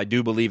Nashville, I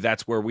do believe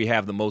that's where we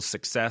have the most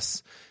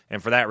success.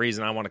 And for that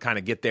reason, I want to kind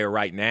of get there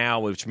right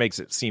now, which makes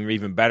it seem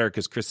even better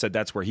because Chris said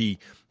that's where he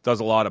does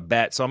a lot of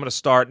bets. So I'm going to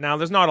start. Now,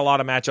 there's not a lot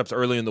of matchups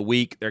early in the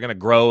week. They're going to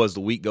grow as the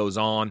week goes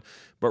on.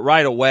 But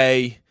right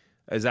away,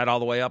 is that all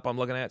the way up I'm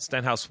looking at?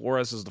 Stenhouse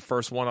Suarez is the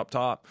first one up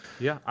top.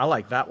 Yeah, I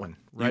like that one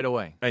right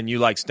away. And you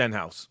like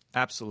Stenhouse?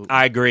 Absolutely.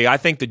 I agree. I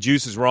think the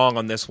juice is wrong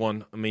on this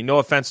one. I mean, no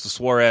offense to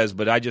Suarez,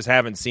 but I just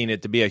haven't seen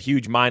it to be a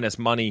huge minus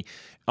money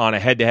on a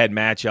head-to-head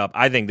matchup.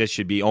 I think this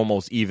should be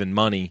almost even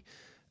money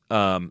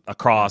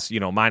across,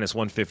 minus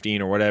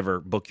 115 or whatever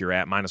book you're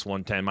at, minus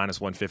 110, minus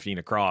 115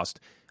 across.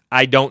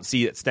 I don't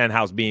see it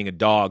Stenhouse being a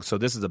dog, so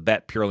this is a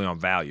bet purely on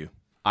value.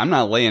 I'm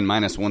not laying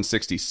minus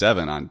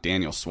 167 on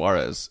Daniel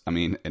Suarez. I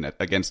mean,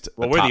 against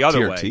a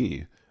top-tier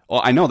team.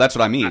 Well, I know that's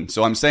what I mean.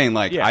 So I'm saying,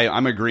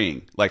 I'm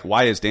agreeing. Like,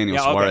 why is Daniel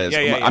Suarez?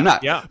 I'm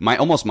not. Yeah.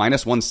 Almost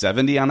minus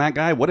 170 on that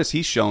guy. What has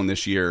he shown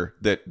this year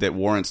that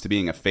warrants to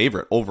being a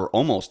favorite over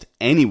almost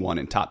anyone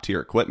in top-tier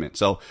equipment?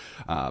 So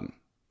I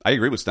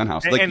agree with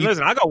Stenhouse. And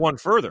listen, I go one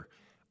further.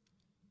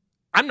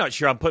 I'm not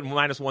sure I'm putting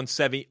minus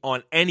 170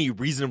 on any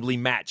reasonably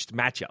matched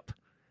matchup.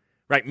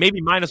 Right,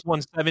 maybe minus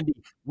 170,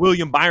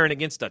 William Byron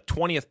against a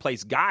 20th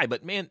place guy.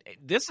 But, man,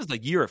 this is the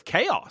year of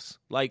chaos.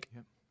 All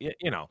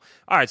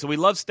right, so we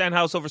love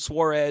Stenhouse over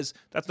Suarez.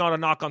 That's not a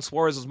knock on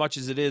Suarez as much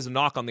as it is a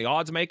knock on the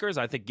odds makers.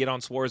 I think get on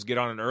Suarez, get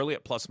on it early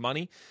at plus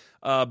money.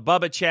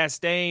 Bubba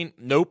Chastain,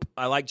 nope.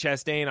 I like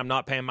Chastain. I'm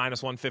not paying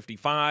minus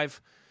 155.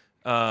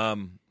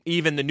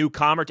 Even the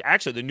newcomer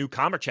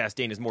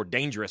Chastain is more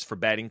dangerous for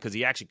betting because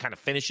he actually kind of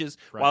finishes.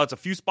 Right. While it's a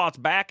few spots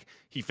back,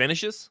 he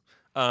finishes.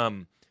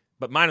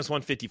 But minus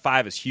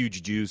 155 is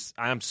huge juice.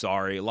 I'm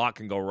sorry. A lot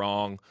can go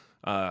wrong.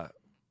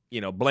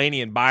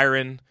 Blaney and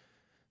Byron,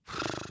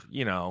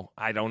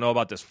 I don't know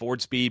about this Ford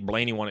speed.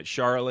 Blaney won at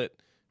Charlotte,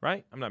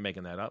 right? I'm not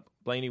making that up.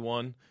 Blaney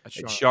won at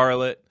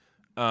Charlotte.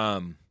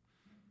 Logano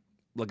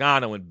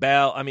and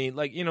Bell. I mean,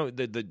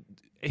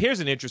 here's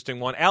an interesting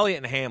one.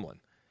 Elliott and Hamlin.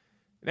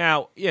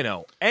 Now,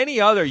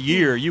 any other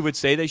year you would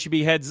say they should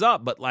be heads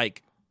up, but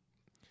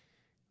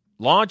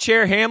lawn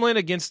chair Hamlin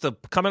against the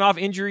coming off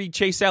injury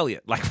Chase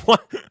Elliott. Like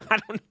what? I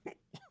don't know.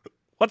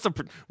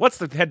 What's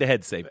the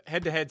head-to-head say?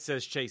 Head-to-head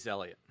says Chase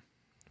Elliott.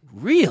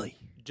 Really?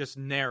 Just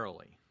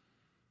narrowly.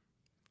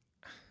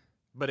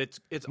 But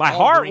it's my all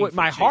heart. green for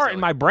My Chase heart Elliott.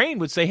 and my brain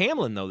would say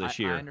Hamlin though this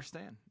year. I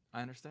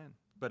understand.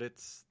 But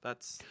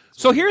that's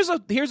so here's a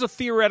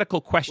theoretical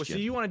question. Well,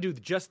 so you want to do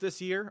just this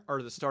year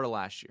or the start of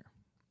last year?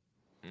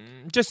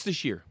 Just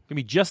this year. Give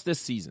me just this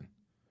season.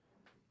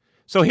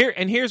 So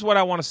here's what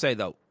I want to say,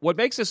 though. What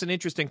makes this an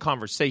interesting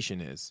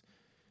conversation is,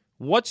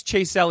 what's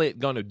Chase Elliott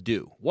going to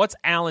do? What's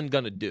Allen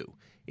going to do?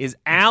 Is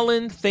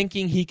Allen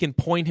thinking he can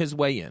point his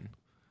way in?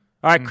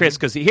 All right, Chris,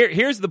 because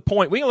here's the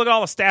point. We can look at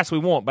all the stats we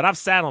want, but I've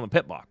sat on the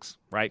pit box,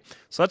 right?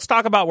 So let's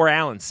talk about where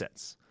Allen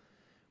sits.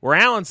 Where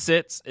Allen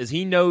sits is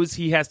he knows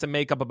he has to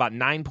make up about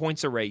 9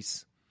 points a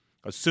race,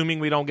 assuming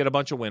we don't get a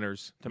bunch of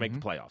winners, to make the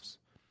playoffs.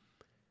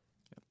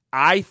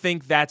 I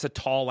think that's a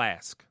tall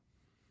ask.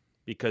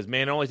 Because,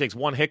 man, it only takes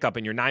one hiccup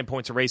and your 9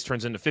 points a race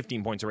turns into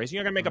 15 points a race.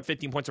 You're not going to make up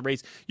 15 points a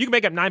race. You can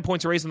make up 9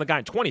 points a race on the guy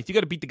in 20th. You got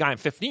to beat the guy in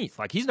 15th.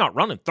 Like, he's not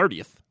running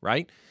 30th,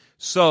 right?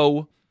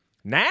 So,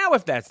 now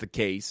if that's the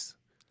case.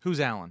 Who's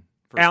Allen?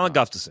 Alan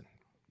Gustafson,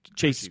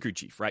 Chase's crew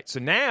chief, right? So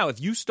now if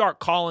you start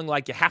calling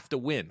like you have to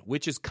win,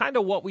 which is kind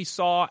of what we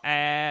saw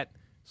at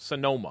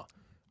Sonoma,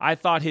 I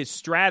thought his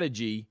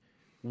strategy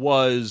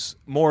was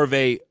more of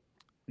a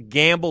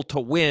gamble to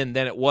win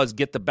than it was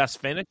get the best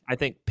finish. I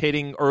think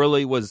pitting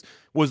early was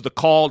the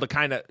call to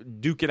kind of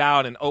duke it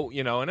out and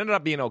it ended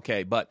up being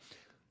okay. But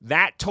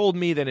that told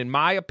me that, in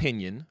my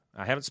opinion,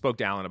 I haven't spoke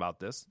to Alan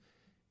about this,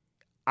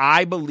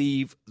 I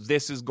believe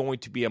this is going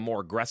to be a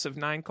more aggressive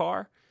 9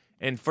 car.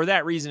 And for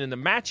that reason, in the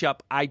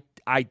matchup, I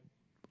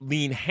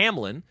lean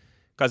Hamlin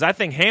because I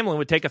think Hamlin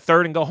would take a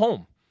third and go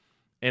home.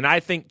 And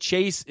I think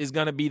Chase is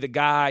going to be the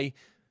guy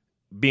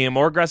being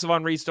more aggressive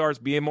on restarts,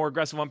 being more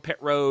aggressive on pit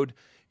road.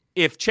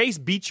 If Chase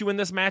beats you in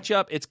this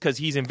matchup, it's because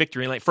he's in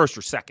victory lane first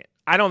or second.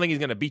 I don't think he's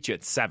going to beat you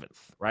at 7th,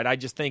 right? I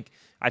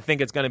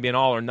think it's going to be an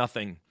all or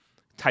nothing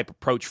type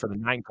approach for the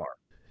 9 car.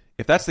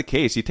 If that's the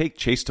case, you take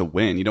Chase to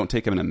win. You don't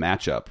take him in a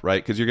matchup,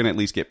 right? Because you're going to at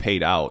least get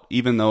paid out,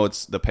 even though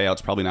the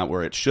payout's probably not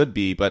where it should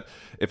be. But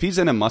if he's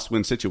in a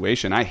must-win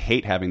situation, I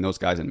hate having those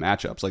guys in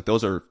matchups. Like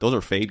those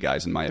are fade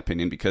guys in my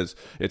opinion because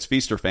it's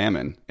feast or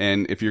famine.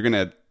 And if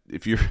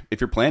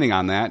you're planning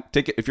on that,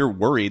 if you're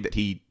worried that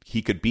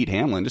he could beat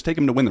Hamlin, just take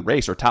him to win the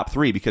race or top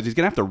 3 because he's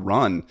going to have to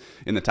run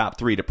in the top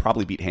 3 to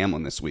probably beat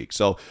Hamlin this week.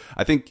 So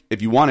I think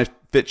if you want to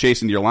fit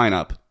Chase into your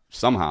lineup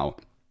somehow,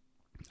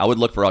 I would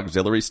look for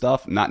auxiliary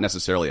stuff, not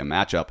necessarily a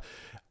matchup.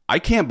 I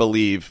can't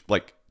believe,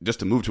 just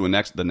to move to the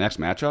next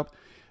matchup,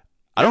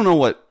 I don't know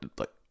what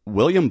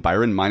William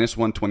Byron minus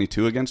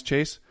 122 against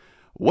Chase.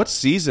 What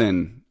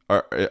season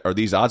are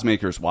these odds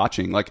makers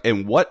watching? Like,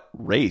 in what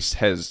race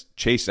has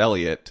Chase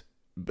Elliott,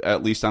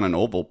 at least on an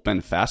oval, been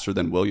faster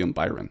than William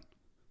Byron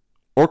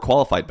or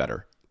qualified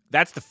better?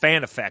 That's the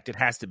fan effect. It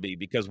has to be,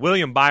 because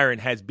William Byron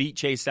has beat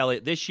Chase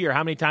Elliott this year.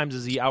 How many times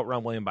has he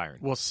outrun William Byron?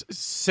 Well,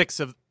 six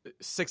of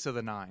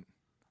the 9.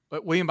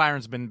 But William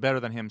Byron's been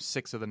better than him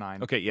 6 of the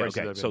 9. Okay, yeah,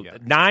 okay. So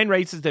together. 9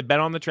 races they've been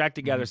on the track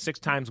together. 6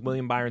 times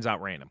William Byron's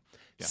outran him.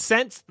 Yeah.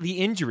 Since the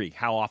injury,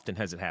 how often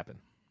has it happened?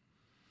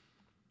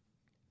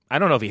 I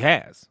don't know if he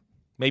has.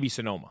 Maybe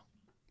Sonoma.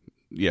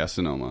 Yeah,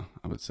 Sonoma,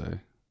 I would say.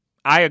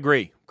 I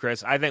agree,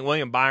 Chris. I think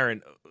William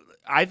Byron,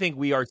 I think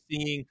we are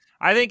seeing,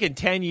 I think in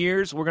 10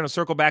 years, we're going to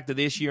circle back to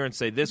this year and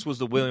say this was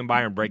the William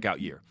Byron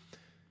breakout year.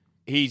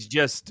 He's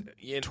just...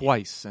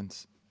 Twice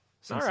since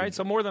all right,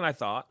 so more than I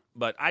thought.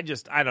 But I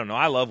don't know.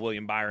 I love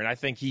William Byron. I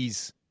think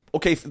he's...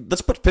 Okay,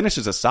 let's put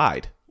finishes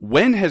aside.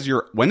 When have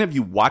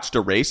you watched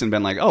a race and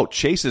been like, oh,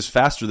 Chase is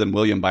faster than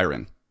William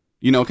Byron?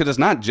 You know, because it's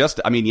not just,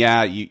 I mean,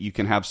 yeah, you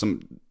can have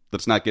some...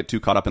 Let's not get too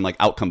caught up in like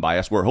outcome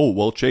bias where, oh,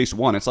 well, Chase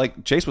won. It's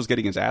like Chase was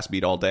getting his ass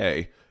beat all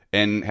day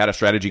and had a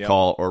strategy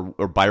call,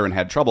 or Byron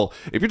had trouble.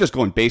 If you're just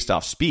going based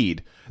off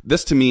speed,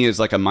 this to me is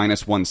like a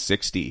minus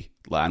 160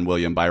 on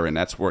William Byron.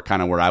 That's where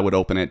I would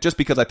open it, just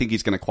because I think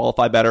he's going to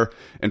qualify better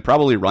and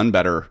probably run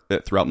better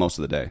throughout most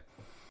of the day.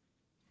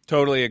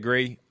 Totally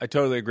agree. I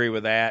totally agree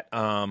with that.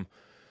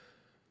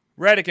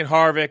 Reddick and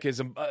Harvick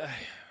is,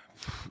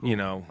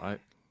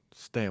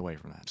 Stay away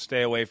from that.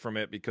 Stay away from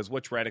it, because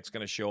which Reddick's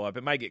going to show up?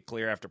 It might get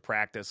clear after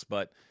practice,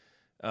 but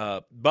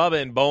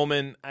Bubba and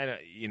Bowman,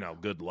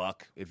 good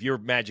luck. If your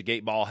Magic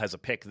 8 Ball has a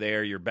pick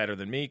there, you're better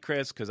than me,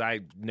 Chris, because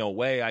no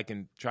way I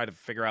can try to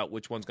figure out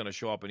which one's going to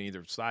show up on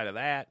either side of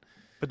that.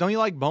 But don't you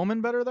like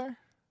Bowman better there?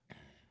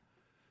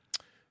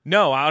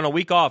 No, on a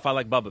week off, I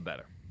like Bubba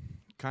better.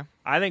 Okay.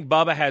 I think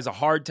Bubba has a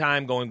hard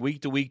time going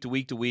week to week to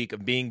week to week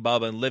of being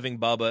Bubba and living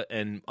Bubba,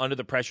 and under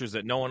the pressures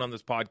that no one on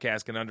this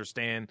podcast can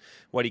understand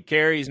what he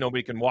carries.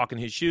 Nobody can walk in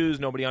his shoes.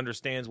 Nobody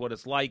understands what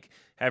it's like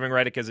having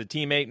Reddick as a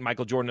teammate and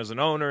Michael Jordan as an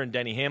owner and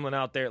Denny Hamlin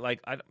out there.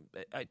 Like,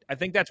 I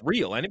think that's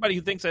real. Anybody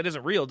who thinks that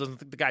isn't real doesn't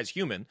think the guy's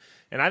human.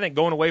 And I think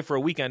going away for a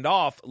weekend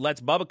off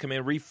lets Bubba come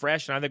in,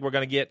 refresh, and I think we're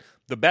going to get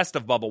the best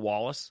of Bubba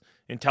Wallace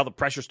until the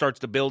pressure starts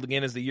to build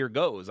again as the year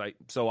goes.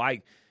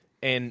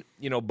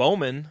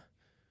 Bowman...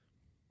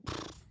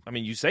 I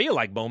mean, you say you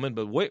like Bowman,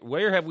 but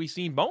where have we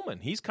seen Bowman?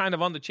 He's kind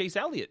of on the Chase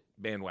Elliott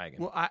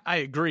bandwagon. Well, I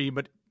agree,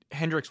 but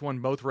Hendricks won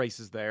both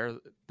races there.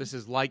 This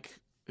is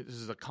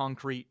a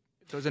concrete.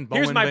 Doesn't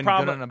Bowman been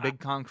good on a big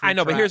concrete I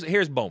know, track? but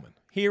here's Bowman.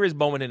 Here is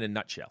Bowman in a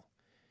nutshell.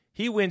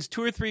 He wins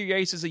 2 or 3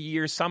 races a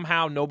year.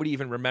 Somehow nobody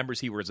even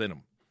remembers he was in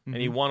them, and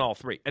he won all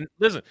 3. And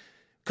listen,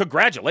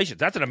 congratulations.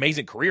 That's an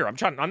amazing career.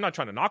 I'm not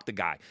trying to knock the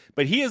guy,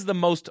 but he is the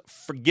most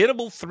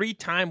forgettable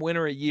 3-time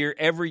winner a year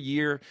every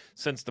year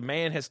since the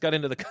man has got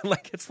into the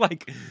it's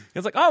like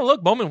oh,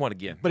 look, Bowman won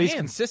again. But he's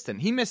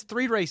consistent. He missed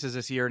 3 races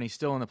this year and he's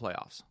still in the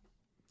playoffs.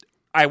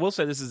 I will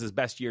say this is his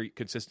best year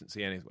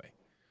consistency anyway.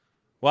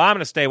 Well, I'm going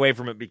to stay away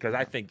from it because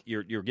I think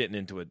you're getting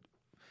into it.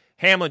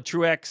 Hamlin,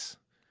 Truex,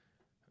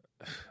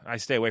 I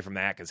stay away from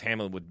that because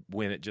Hamlin would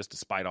win it just to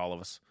spite all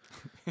of us.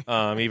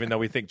 Even though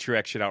we think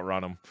Truex should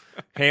outrun him.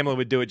 Hamlin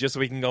would do it just so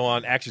we can go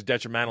on Actions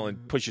Detrimental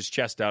and push his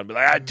chest out and be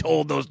like, I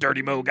told those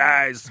Dirty Mo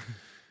guys.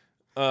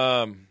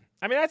 I mean,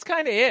 that's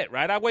kind of it,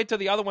 right? I wait till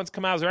the other ones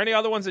come out. Is there any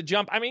other ones that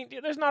jump? I mean,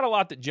 there's not a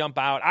lot that jump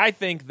out. I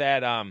think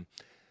that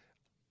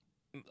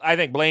I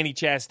think Blaney,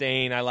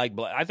 Chastain,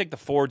 I think the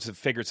Fords have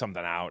figured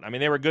something out. I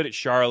mean, they were good at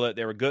Charlotte.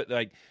 They were good,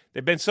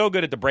 they've been so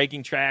good at the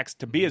braking tracks.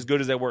 To be as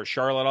good as they were at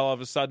Charlotte all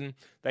of a sudden,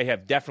 they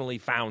have definitely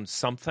found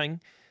something.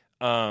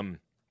 They're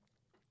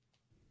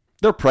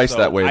priced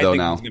that way, though,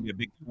 now. I think it's going to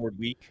be a big Ford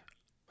week.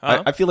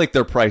 Huh? I feel like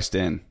they're priced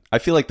in. I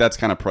feel like that's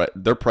kind of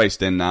they're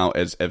priced in now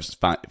as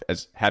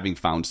having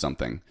found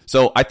something.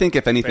 So I think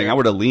if anything, I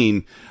would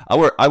lean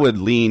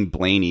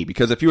Blaney,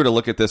 because if you were to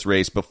look at this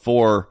race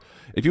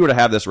if you were to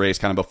have this race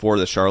kind of before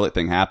the Charlotte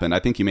thing happened, I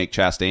think you make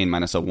Chastain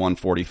minus a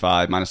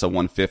 145, minus a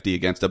 150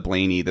 against a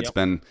Blaney that's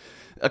been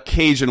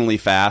occasionally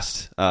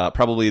fast.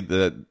 Probably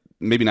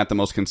maybe not the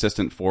most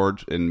consistent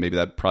Ford, and maybe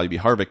that'd probably be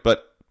Harvick,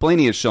 but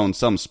Blaney has shown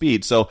some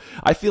speed. So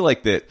I feel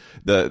like that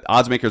the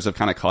odds makers have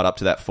kind of caught up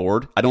to that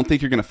Ford. I don't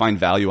think you're going to find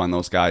value on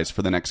those guys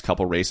for the next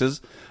couple races,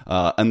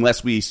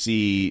 unless we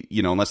see,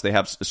 unless they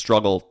have a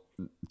struggle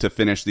to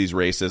finish these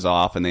races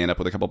off and they end up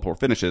with a couple poor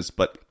finishes.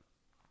 But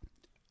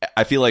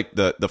I feel like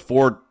the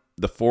Ford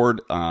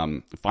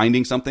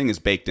finding something is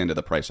baked into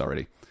the price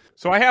already.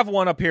 So I have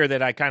one up here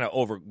that I kind of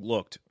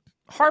overlooked.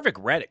 Harvick,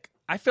 Reddick.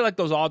 I feel like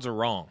those odds are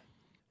wrong.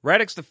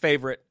 Reddick's the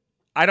favorite.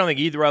 I don't think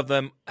either of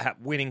them have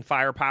winning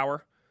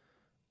firepower.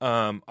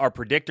 Our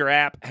predictor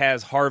app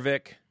has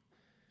Harvick.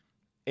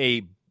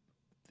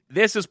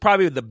 This is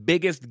probably the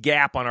biggest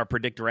gap on our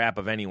predictor app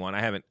of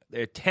anyone.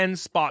 A 10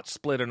 spot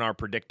split in our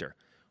predictor.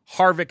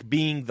 Harvick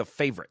being the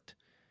favorite.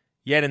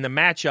 Yet in the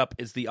matchup,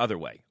 it's the other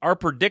way. Our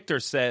predictor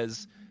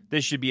says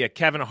this should be a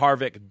Kevin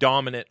Harvick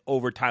dominant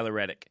over Tyler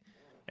Reddick.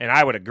 And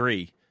I would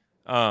agree.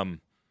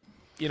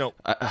 You know,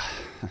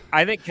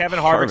 I think Kevin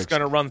Harvick's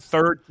going to run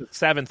 3rd to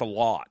 7th a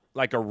lot,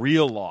 like a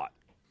real lot.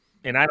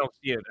 And I don't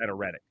see it at a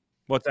Reddick.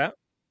 What's that?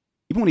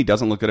 Even when he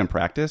doesn't look good in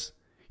practice,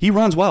 he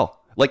runs well.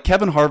 Like,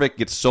 Kevin Harvick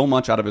gets so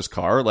much out of his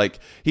car. Like,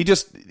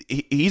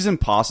 he's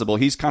impossible.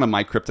 He's kind of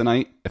my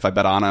kryptonite. If I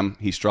bet on him,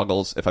 he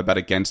struggles. If I bet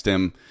against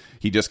him,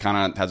 he just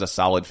kind of has a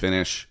solid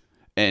finish.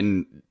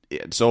 And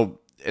so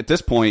at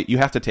this point, you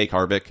have to take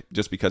Harvick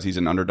just because he's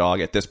an underdog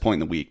at this point in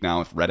the week.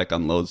 Now, if Reddick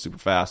unloads super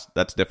fast,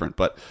 that's different.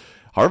 But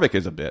Harvick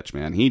is a bitch,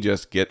 man. He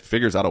just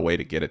figures out a way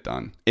to get it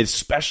done.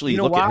 Especially,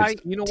 look at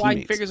his teammates. Why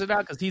he figures it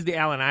out? Because he's the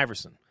Allen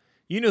Iverson.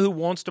 You know who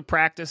wants to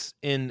practice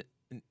in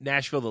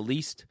Nashville the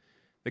least?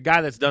 The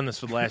guy that's done this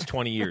for the last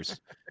 20 years.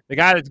 The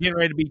guy that's getting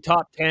ready to be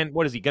top 10.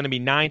 What is he, going to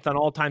be 9th on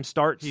all-time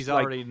starts? He's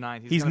already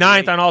 9th. He's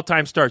 9th on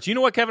all-time starts. You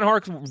know what Kevin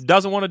Harvick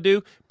doesn't want to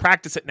do?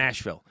 Practice at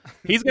Nashville.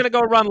 He's going to go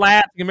run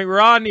laps. He's going to be,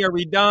 Rodney, are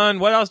we done?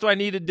 What else do I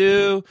need to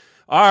do?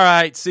 All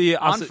right, see you.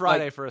 On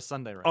Friday for a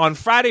Sunday race. On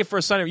Friday for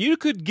a Sunday. You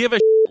could give a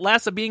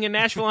less of being in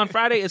Nashville on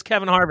Friday is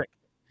Kevin Harvick.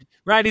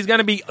 Right, he's going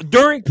to be,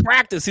 during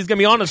practice, he's going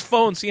to be on his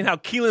phone seeing how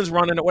Keelan's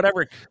running at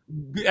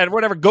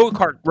whatever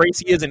go-kart race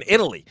he is in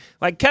Italy.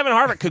 Like, Kevin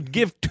Harvick could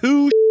give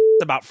two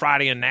about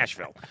Friday in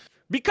Nashville.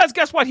 Because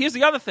guess what? Here's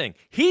the other thing.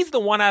 He's the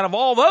one out of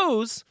all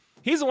those,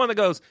 he's the one that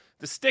goes,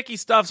 the sticky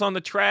stuff's on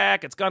the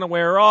track, it's going to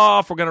wear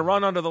off, we're going to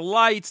run under the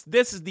lights.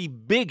 This is the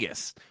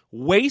biggest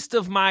waste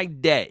of my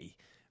day.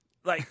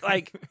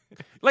 Like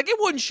it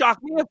wouldn't shock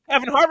me if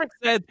Kevin Harvick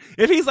said,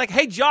 if he's like,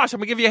 hey, Josh, I'm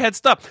going to give you a heads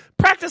up.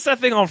 Practice that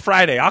thing on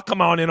Friday. I'll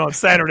come on in on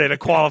Saturday to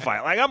qualify.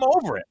 Like, I'm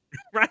over it,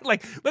 right?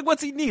 Like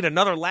what's he need?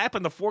 Another lap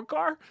in the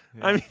 4-car?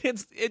 Yeah. I mean,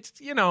 it's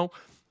you know,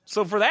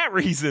 so for that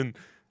reason.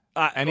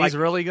 And he's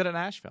really good at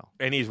Nashville.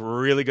 And he's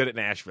really good at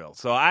Nashville.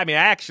 So, I mean,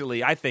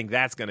 actually, I think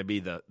that's going to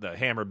be the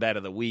hammer bet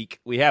of the week.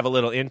 We have a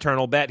little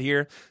internal bet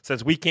here.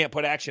 Since we can't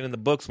put action in the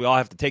books, we all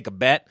have to take a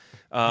bet.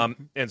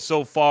 And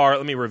so far,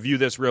 let me review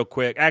this real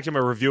quick. Actually, I'm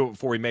going to review it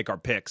before we make our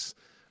picks.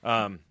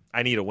 I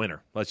need a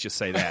winner. Let's just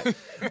say that.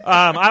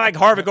 I like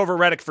Harvick over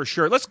Reddick for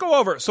sure. Let's go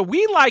over. So,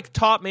 we like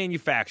top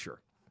manufacturer.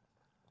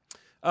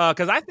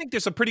 Because I think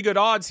there's some pretty good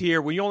odds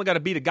here when you only got to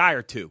beat a guy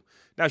or two.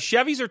 Now,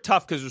 Chevys are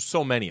tough because there's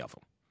so many of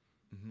them.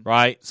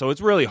 Right? So it's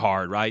really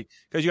hard, right?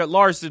 Because you got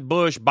Larson,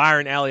 Busch,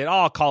 Byron, Elliott. Oh,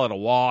 I'll call it a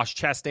wash.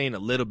 Chastain, a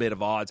little bit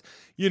of odds.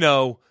 You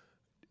know,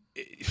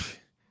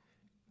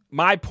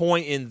 my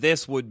point in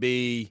this would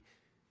be,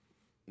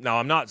 no,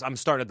 I'm not. I'm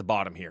starting at the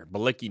bottom here.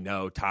 Bilicki,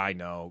 no. Ty,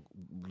 no.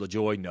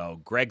 LaJoie, no.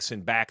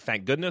 Gregson back,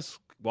 thank goodness.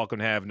 Welcome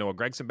to have Noah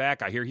Gregson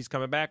back. I hear he's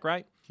coming back,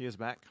 right? He is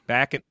back.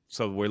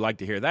 So we'd like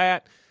to hear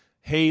that.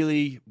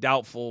 Haley,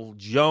 doubtful.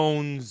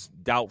 Jones,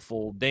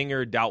 doubtful.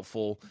 Dinger,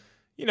 doubtful.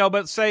 You know,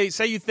 but say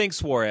you think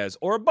Suarez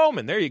or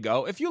Bowman. There you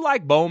go. If you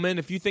like Bowman,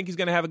 if you think he's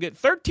going to have a good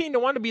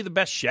 13-1 to be the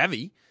best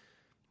Chevy,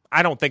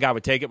 I don't think I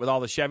would take it with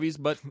all the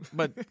Chevys, but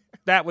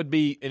that would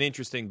be an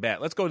interesting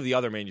bet. Let's go to the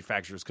other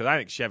manufacturers because I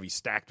think Chevy's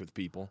stacked with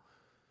people.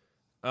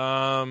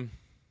 They've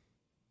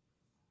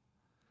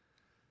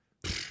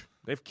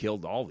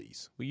killed all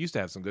these. We used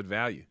to have some good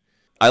value.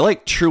 I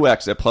like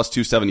Truex at plus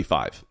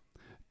 275.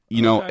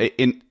 You know,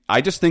 I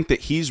just think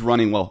that he's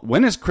running well.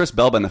 When has Chris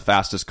Bell been the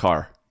fastest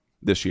car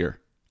this year?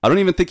 I don't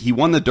even think he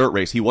won the dirt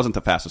race. He wasn't the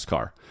fastest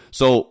car.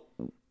 So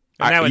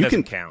that one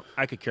doesn't count.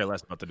 I could care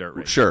less about the dirt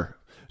race. Sure.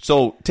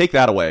 So take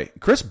that away.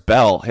 Chris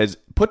Bell has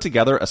put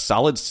together a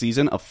solid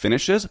season of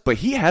finishes, but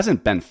he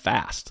hasn't been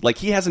fast. Like,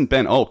 he hasn't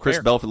been, Chris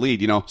Bell for the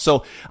lead, you know.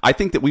 So I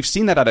think that we've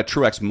seen that out of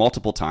Truex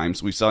multiple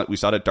times. We saw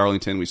it at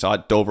Darlington. We saw it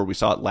at Dover. We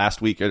saw it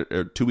last week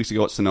or 2 weeks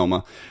ago at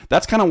Sonoma.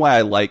 That's kind of why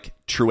I like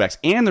Truex.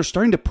 And they're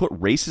starting to put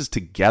races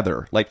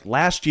together. Like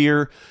last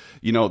year,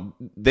 you know,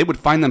 they would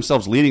find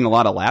themselves leading a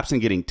lot of laps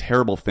and getting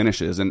terrible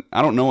finishes. And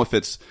I don't know if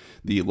it's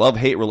the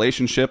love-hate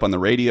relationship on the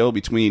radio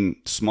between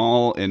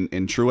Small and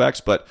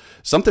Truex, but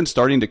something's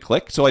starting to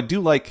click. So I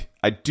do like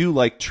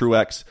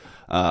Truex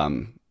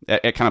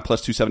at kind of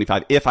plus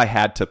 275 if I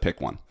had to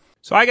pick one.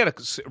 So I got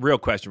a real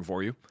question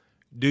for you.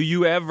 Do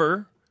you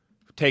ever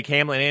take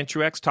Hamlin and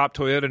Truex, top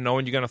Toyota,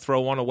 knowing you're going to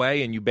throw one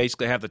away, and you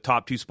basically have the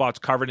top two spots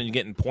covered, and you're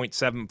getting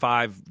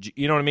 0.75?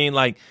 You know what I mean?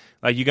 Like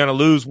you're going to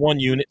lose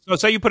one unit. So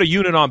say you put a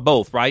unit on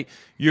both, right?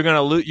 You're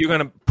going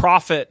to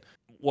profit.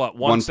 What,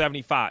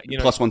 175? You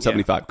know, plus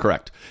 175,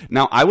 correct.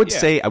 Now, I would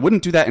say I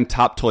wouldn't do that in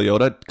top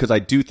Toyota because I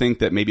do think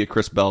that maybe a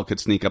Chris Bell could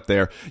sneak up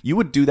there. You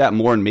would do that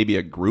more in maybe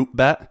a group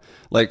bet.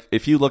 Like,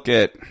 if you look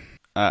at,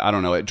 I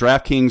don't know, at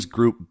DraftKings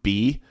Group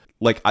B,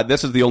 like,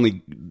 this is the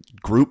only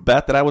group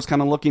bet that I was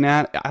kind of looking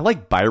at. I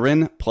like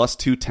Byron plus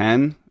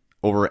 210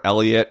 over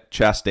Elliott,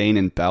 Chastain,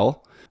 and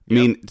Bell. I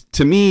mean,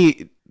 to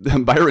me,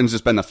 Byron's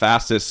just been the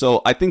fastest.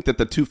 So I think that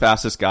the two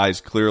fastest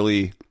guys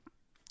clearly...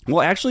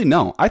 Well, actually,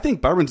 no. I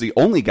think Byron's the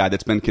only guy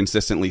that's been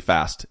consistently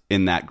fast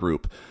in that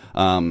group.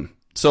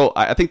 So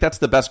I think that's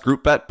the best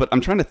group bet, but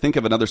I'm trying to think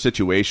of another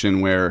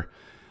situation where,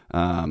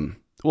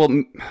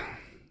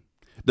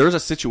 there's a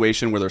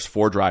situation where there's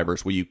 4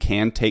 drivers where you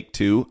can take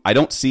 2. I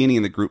don't see any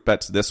in the group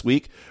bets this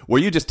week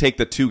where you just take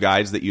the 2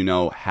 guys that you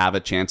know have a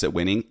chance at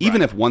winning,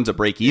 even if one's a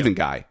break-even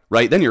guy,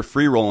 right? Then you're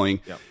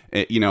free-rolling,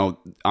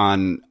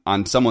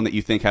 on someone that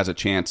you think has a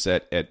chance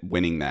at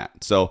winning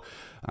that. So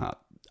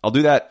I'll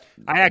do that.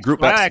 I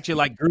actually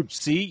like Group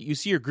C. You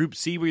see your Group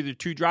C with your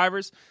 2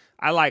 drivers?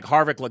 I like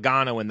Harvick,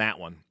 Logano in that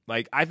one.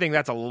 Like, I think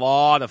that's a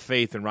lot of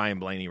faith in Ryan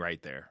Blaney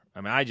right there.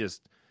 I mean, I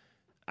just,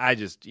 I'm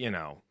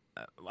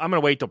going to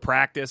wait till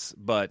practice,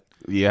 but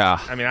yeah.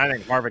 I mean, I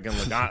think Harvick and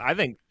Logano, I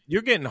think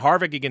you're getting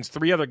Harvick against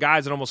 3 other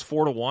guys at almost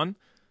 4-1.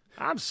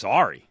 I'm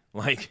sorry.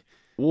 Like,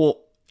 well,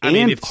 I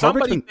mean, if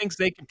somebody thinks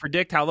they can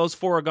predict how those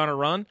 4 are going to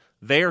run,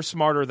 they are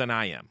smarter than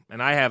I am.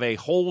 And I have a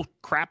whole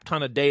crap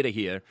ton of data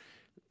here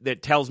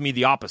that tells me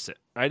the opposite,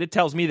 right? It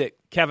tells me that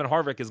Kevin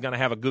Harvick is going to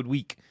have a good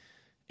week,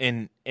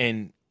 and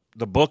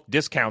the book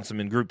discounts him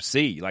in Group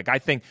C. Like, I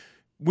think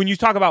when you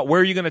talk about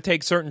where you're going to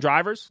take certain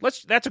drivers,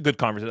 that's a good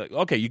conversation.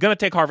 Okay, you're going to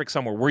take Harvick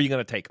somewhere. Where are you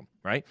going to take him,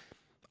 right?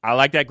 I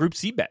like that Group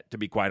C bet, to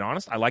be quite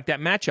honest. I like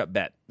that matchup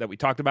bet that we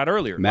talked about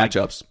earlier.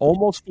 Matchups. Like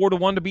almost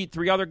 4-1 to beat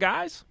 3 other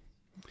guys.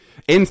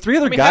 And 3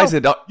 other guys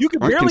that you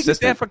could barely consistent.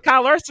 Get that for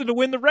Kyle Larson to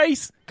win the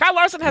race. Kyle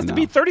Larson has to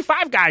beat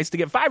 35 guys to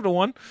get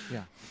 5-1.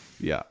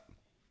 Yeah.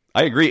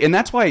 I agree, and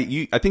that's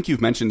why I think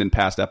you've mentioned in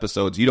past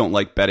episodes you don't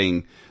like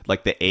betting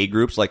like the A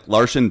groups, like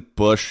Larson,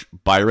 Busch,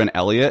 Byron,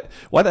 Elliott.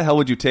 Why the hell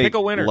would you take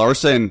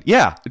Larson?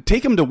 Yeah,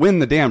 take him to win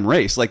the damn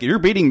race. Like, if you're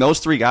beating those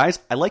 3 guys,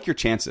 I like your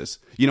chances,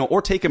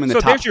 or take him in the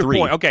top 3. So there's your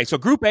point. Okay, so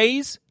Group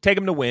A's, take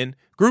them to win.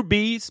 Group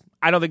B's,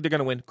 I don't think they're going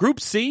to win. Group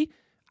C,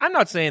 I'm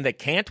not saying they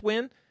can't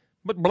win,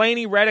 but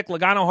Blaney, Reddick,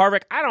 Logano,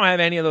 Harvick, I don't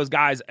have any of those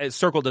guys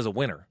circled as a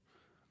winner.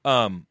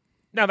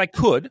 Now, they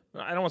could.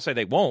 I don't want to say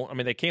they won't. I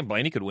mean, they can.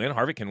 Blaney could win.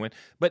 Harvick can win.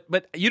 But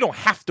you don't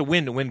have to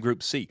win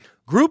Group C.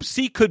 Group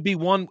C could be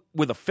won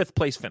with a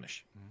 5th-place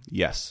finish.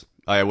 Yes,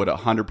 I would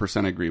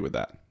 100% agree with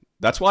that.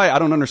 That's why I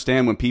don't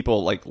understand when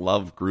people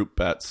love group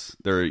bets.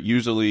 They're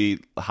usually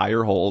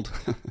higher hold,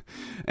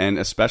 and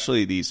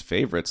especially these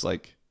favorites,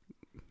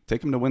 take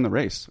them to win the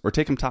race or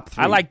take them top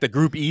 3. I like the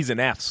Group E's and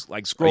F's.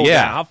 Scroll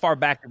down. How far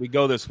back did we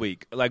go this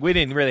week? We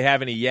didn't really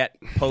have any yet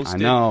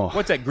posted. I know.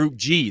 What's that Group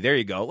G? There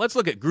you go. Let's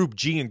look at Group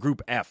G and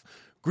Group F.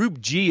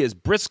 Group G is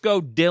Briscoe,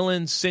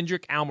 Dillon,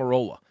 Cindric,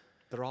 Almirola.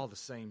 They're all the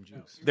same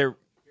juice. Here's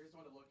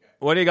one to look at.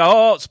 What do you go?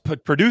 Oh, it's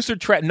producer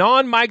Trav.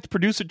 Non-mic'd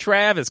producer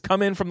Trav has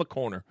come in from the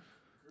corner.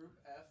 Group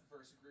F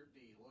versus Group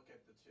D. Look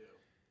at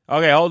the 2.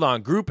 Okay, hold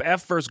on. Group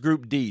F versus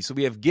Group D. So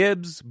we have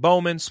Gibbs,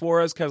 Bowman,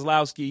 Suarez,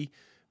 Keselowski,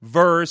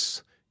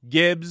 versus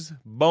Gibbs,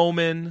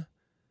 Bowman,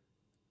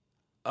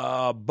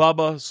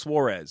 Bubba,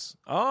 Suarez.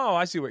 Oh,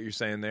 I see what you're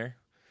saying there.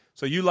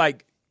 So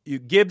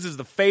Gibbs is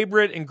the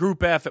favorite in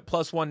Group F at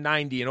plus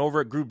 190, and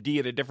over at Group D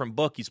at a different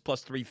book, he's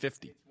plus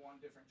 350. It's one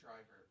different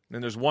driver.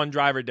 And there's one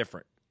driver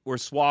different. We're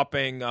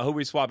swapping. Who are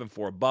we swapping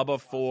for? Bubba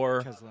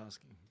for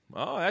Keselowski.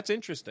 Oh, that's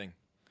interesting.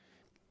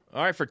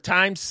 All right, for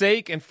time's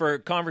sake and for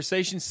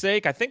conversation's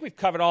sake, I think we've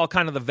covered all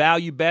kind of the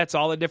value bets,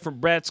 all the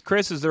different bets.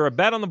 Chris, is there a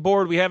bet on the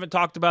board we haven't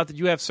talked about that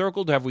you have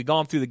circled? Or have we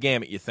gone through the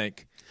gamut, you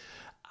think?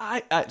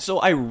 So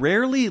I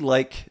rarely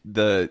like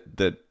the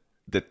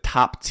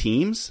top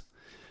teams,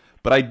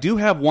 but I do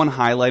have one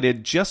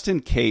highlighted just in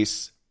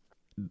case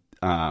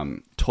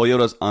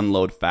Toyota's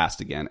unload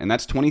fast again, and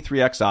that's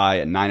 23XI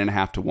at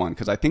 9.5 to 1,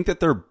 because I think that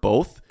they're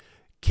both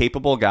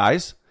capable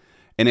guys.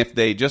 And if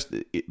they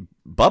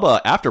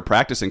Bubba, after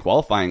practice and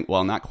qualifying,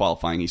 well, not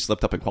qualifying, he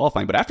slipped up in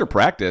qualifying, but after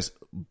practice,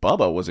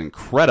 Bubba was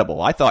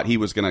incredible. I thought he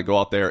was going to go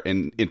out there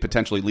and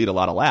potentially lead a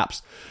lot of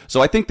laps.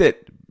 So I think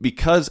that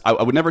because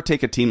I would never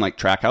take a team like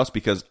Trackhouse,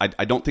 because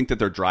I don't think that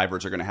their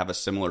drivers are going to have a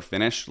similar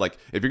finish. Like,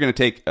 if you're going to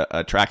take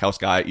a Trackhouse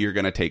guy, you're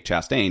going to take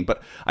Chastain.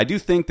 But I do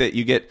think that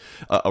you get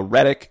a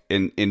Reddick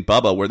in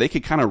Bubba where they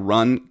could kind of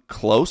run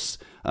close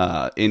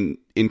in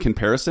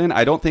comparison.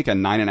 I don't think a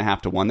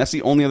 9.5 to 1. That's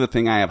the only other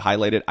thing I have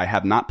highlighted. I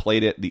have not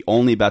played it. The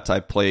only bets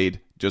I've played,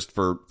 just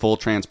for full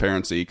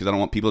transparency, because I don't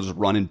want people to just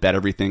run and bet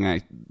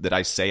everything that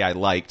I say I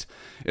liked,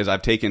 is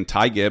I've taken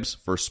Ty Gibbs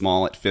for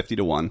small at 50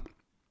 to 1.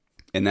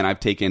 And then I've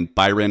taken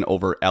Byron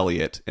over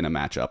Elliott in a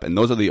matchup. And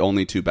those are the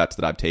only 2 bets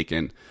that I've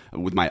taken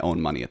with my own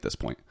money at this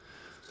point.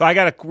 So I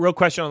got a real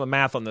question on the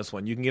math on this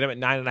one. You can get him at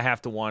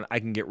 9.5 to 1. I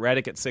can get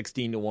Reddick at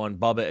 16 to 1,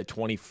 Bubba at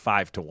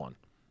 25 to 1.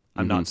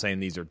 I'm not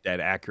saying these are dead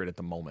accurate at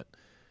the moment.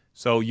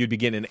 So you'd be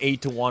getting an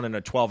 8 to 1 and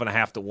a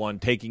 12.5 to 1,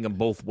 taking them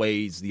both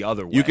ways the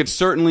other way. You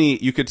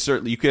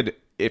could,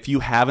 if you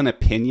have an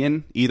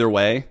opinion either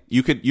way,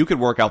 you could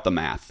work out the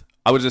math.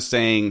 I was just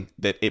saying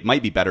that it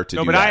might be better to do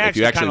that. No, but I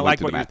actually kind of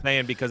like what you're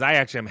saying, because I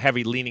actually am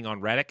heavy leaning on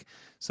Reddick.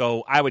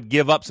 So I would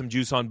give up some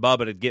juice on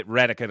Bubba to get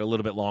Reddick at a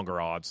little bit longer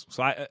odds.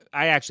 So I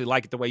actually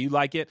like it the way you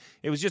like it.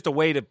 It was just a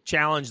way to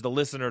challenge the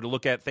listener to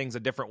look at things a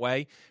different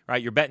way, right?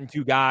 You're betting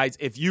 2 guys.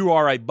 If you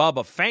are a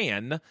Bubba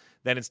fan,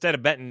 then instead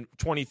of betting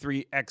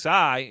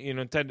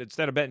 23XI,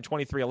 instead of betting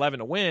 2311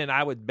 to win,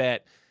 I would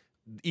bet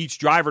each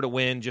driver to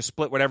win, just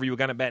split whatever you were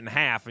going to bet in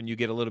half, and you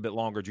get a little bit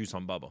longer juice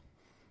on Bubba.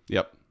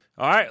 Yep.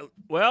 All right.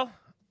 Well,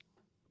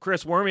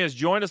 Chris Wormy has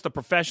joined us, the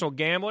professional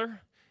gambler.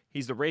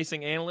 He's the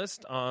racing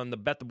analyst on the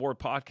Bet the Board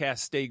podcast,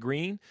 Stay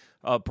Green.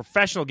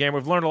 Professional gambler.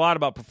 We've learned a lot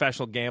about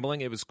professional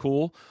gambling. It was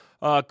cool.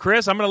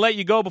 Chris, I'm going to let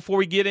you go before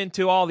we get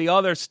into all the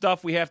other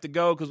stuff we have to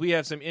go because we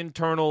have some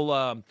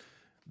internal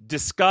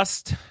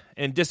disgust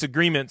and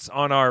disagreements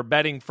on our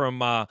betting from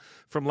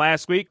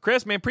last week.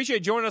 Chris, man, appreciate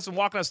you joining us and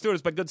walking us through it.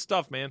 It's been good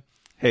stuff, man.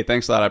 Hey,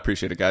 thanks a lot. I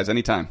appreciate it, guys.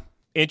 Anytime.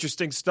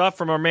 Interesting stuff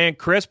from our man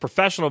Chris,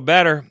 professional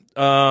bettor.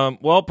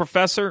 Well,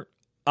 Professor,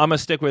 I'm going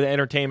to stick with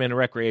entertainment and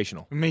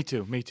recreational. Me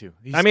too.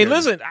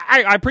 Listen,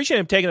 I appreciate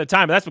him taking the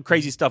time, but that's some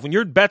crazy stuff. When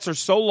your bets are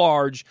so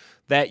large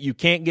that you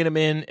can't get them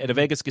in at a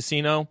Vegas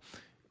casino,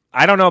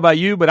 I don't know about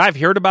you, but I've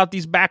heard about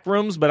these back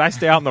rooms, but I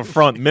stay out in the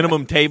front.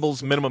 Minimum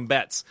tables, minimum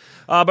bets.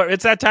 But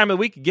it's that time of the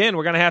week again.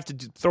 We're going to have to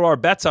throw our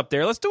bets up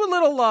there. Let's do a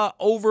little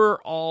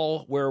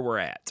overall where we're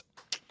at.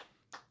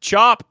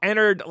 Chop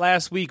entered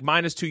last week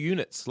 -2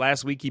 units.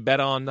 Last week he bet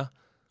on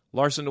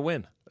Larson to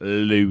win.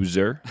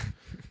 Loser.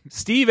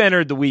 Steve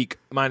entered the week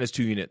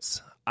 -2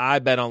 units. I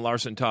bet on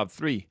Larson top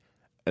 3.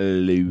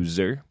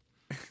 Loser.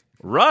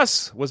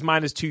 Russ was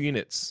 -2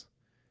 units.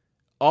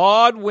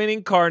 Odd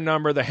winning card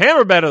number, the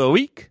hammer bet of the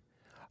week.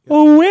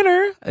 A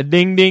winner. A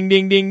ding, ding,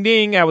 ding, ding,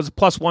 ding. That was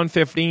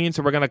 +115,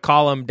 so we're going to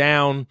call him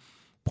down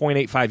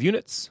 0.85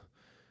 units.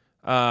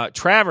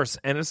 Travers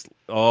entered.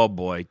 Oh,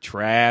 boy.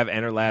 Trav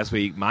entered last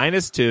week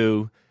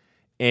 -2,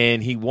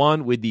 and he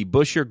won with the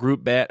Busher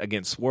group bet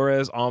against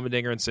Suarez,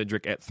 Allmendinger, and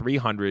Cedric at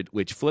 300,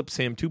 which flips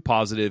him to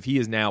positive. He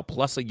is now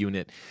plus a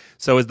unit.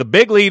 So as the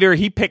big leader,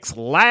 he picks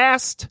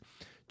last.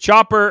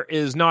 Chopper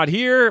is not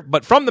here,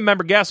 but from the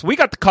member guest, we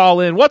got the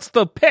call in. What's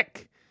the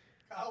pick?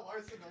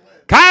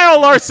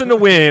 Kyle Larson to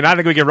win. I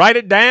think we can write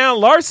it down.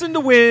 Larson to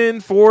win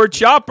for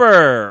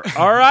Chopper.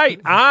 All right.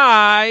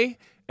 I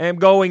am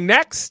going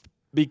next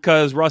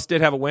because Russ did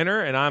have a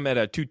winner, and I'm at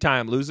a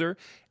 2-time loser.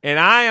 And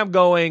I am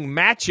going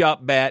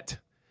matchup bet.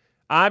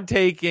 I'm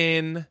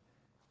taking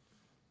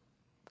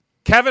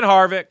Kevin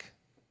Harvick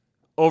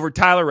over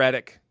Tyler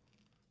Reddick.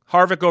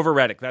 Harvick over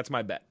Reddick. That's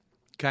my bet.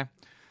 Okay.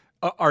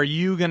 Are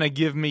you going to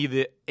give me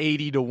the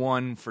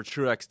 80-1 for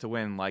Truex to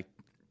win like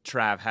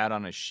Trav had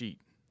on his sheet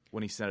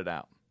when he sent it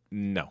out?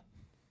 No.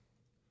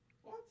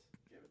 What?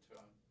 Give it to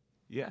him.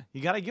 Yeah,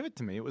 you got to give it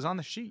to me. It was on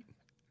the sheet.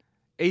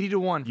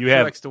 80-1 for You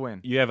Truex to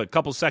win. You have a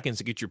couple seconds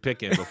to get your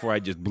pick in before I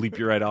just bleep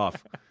you right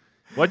off.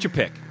 What's your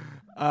pick?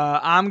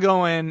 I'm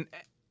going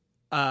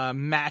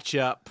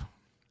matchup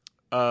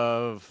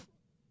of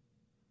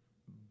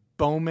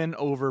Bowman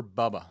over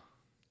Bubba.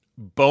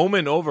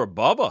 Bowman over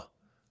Bubba.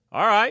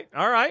 All right.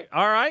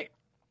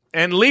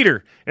 And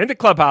leader in the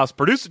clubhouse,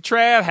 producer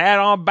Trav, hat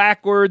on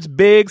backwards,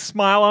 big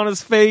smile on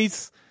his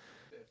face.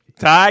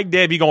 Ty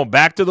Gibbs, going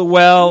back to the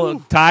well.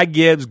 Ooh. Ty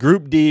Gibbs,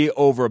 Group D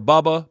over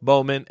Bubba,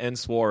 Bowman, and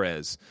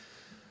Suarez.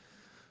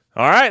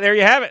 All right, there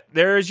you have it.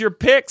 There's your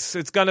picks.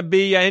 It's going to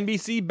be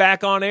NBC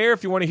back on air.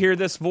 If you want to hear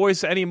this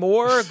voice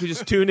anymore, you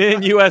just tune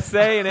in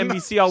USA and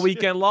NBC all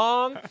weekend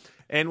long.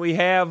 And we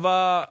have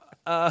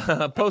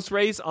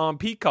post-race on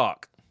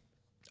Peacock.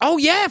 Oh,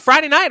 yeah,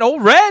 Friday night,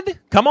 Old Red.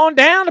 Come on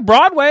down to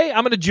Broadway.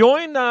 I'm going to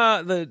join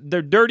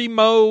the Dirty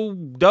Mo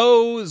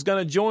Doe is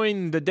going to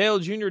join the Dale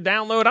Jr.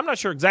 download. I'm not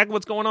sure exactly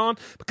what's going on,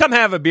 but come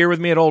have a beer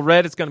with me at Old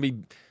Red. It's going to be,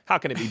 how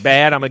can it be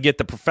bad? I'm going to get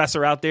the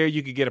professor out there.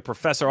 You could get a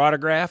professor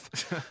autograph.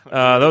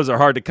 Those are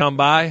hard to come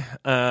by.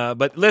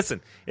 But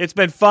listen, it's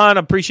been fun. I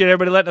appreciate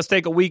everybody letting us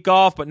take a week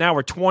off, but now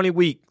we're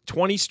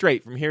 20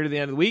 straight from here to the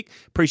end of the week.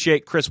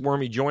 Appreciate Chris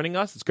Wormy joining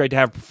us. It's great to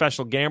have a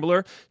professional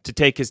gambler to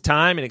take his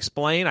time and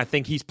explain. I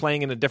think he's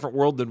playing in a different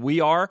world than we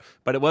are,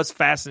 but it was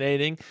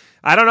fascinating.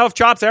 I don't know if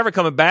Chop's ever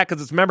coming back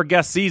because it's member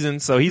guest season,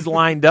 so he's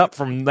lined up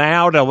from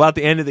now to about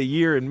the end of the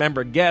year in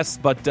member guests.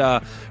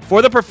 But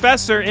for the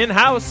professor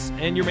in-house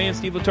and your man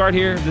Steve Letarte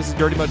here, this is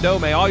Dirty Mo Doe.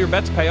 May all your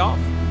bets pay off.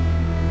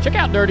 Check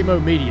out Dirty Mo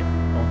Media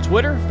on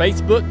Twitter,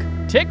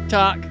 Facebook,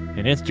 TikTok,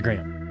 and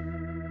Instagram.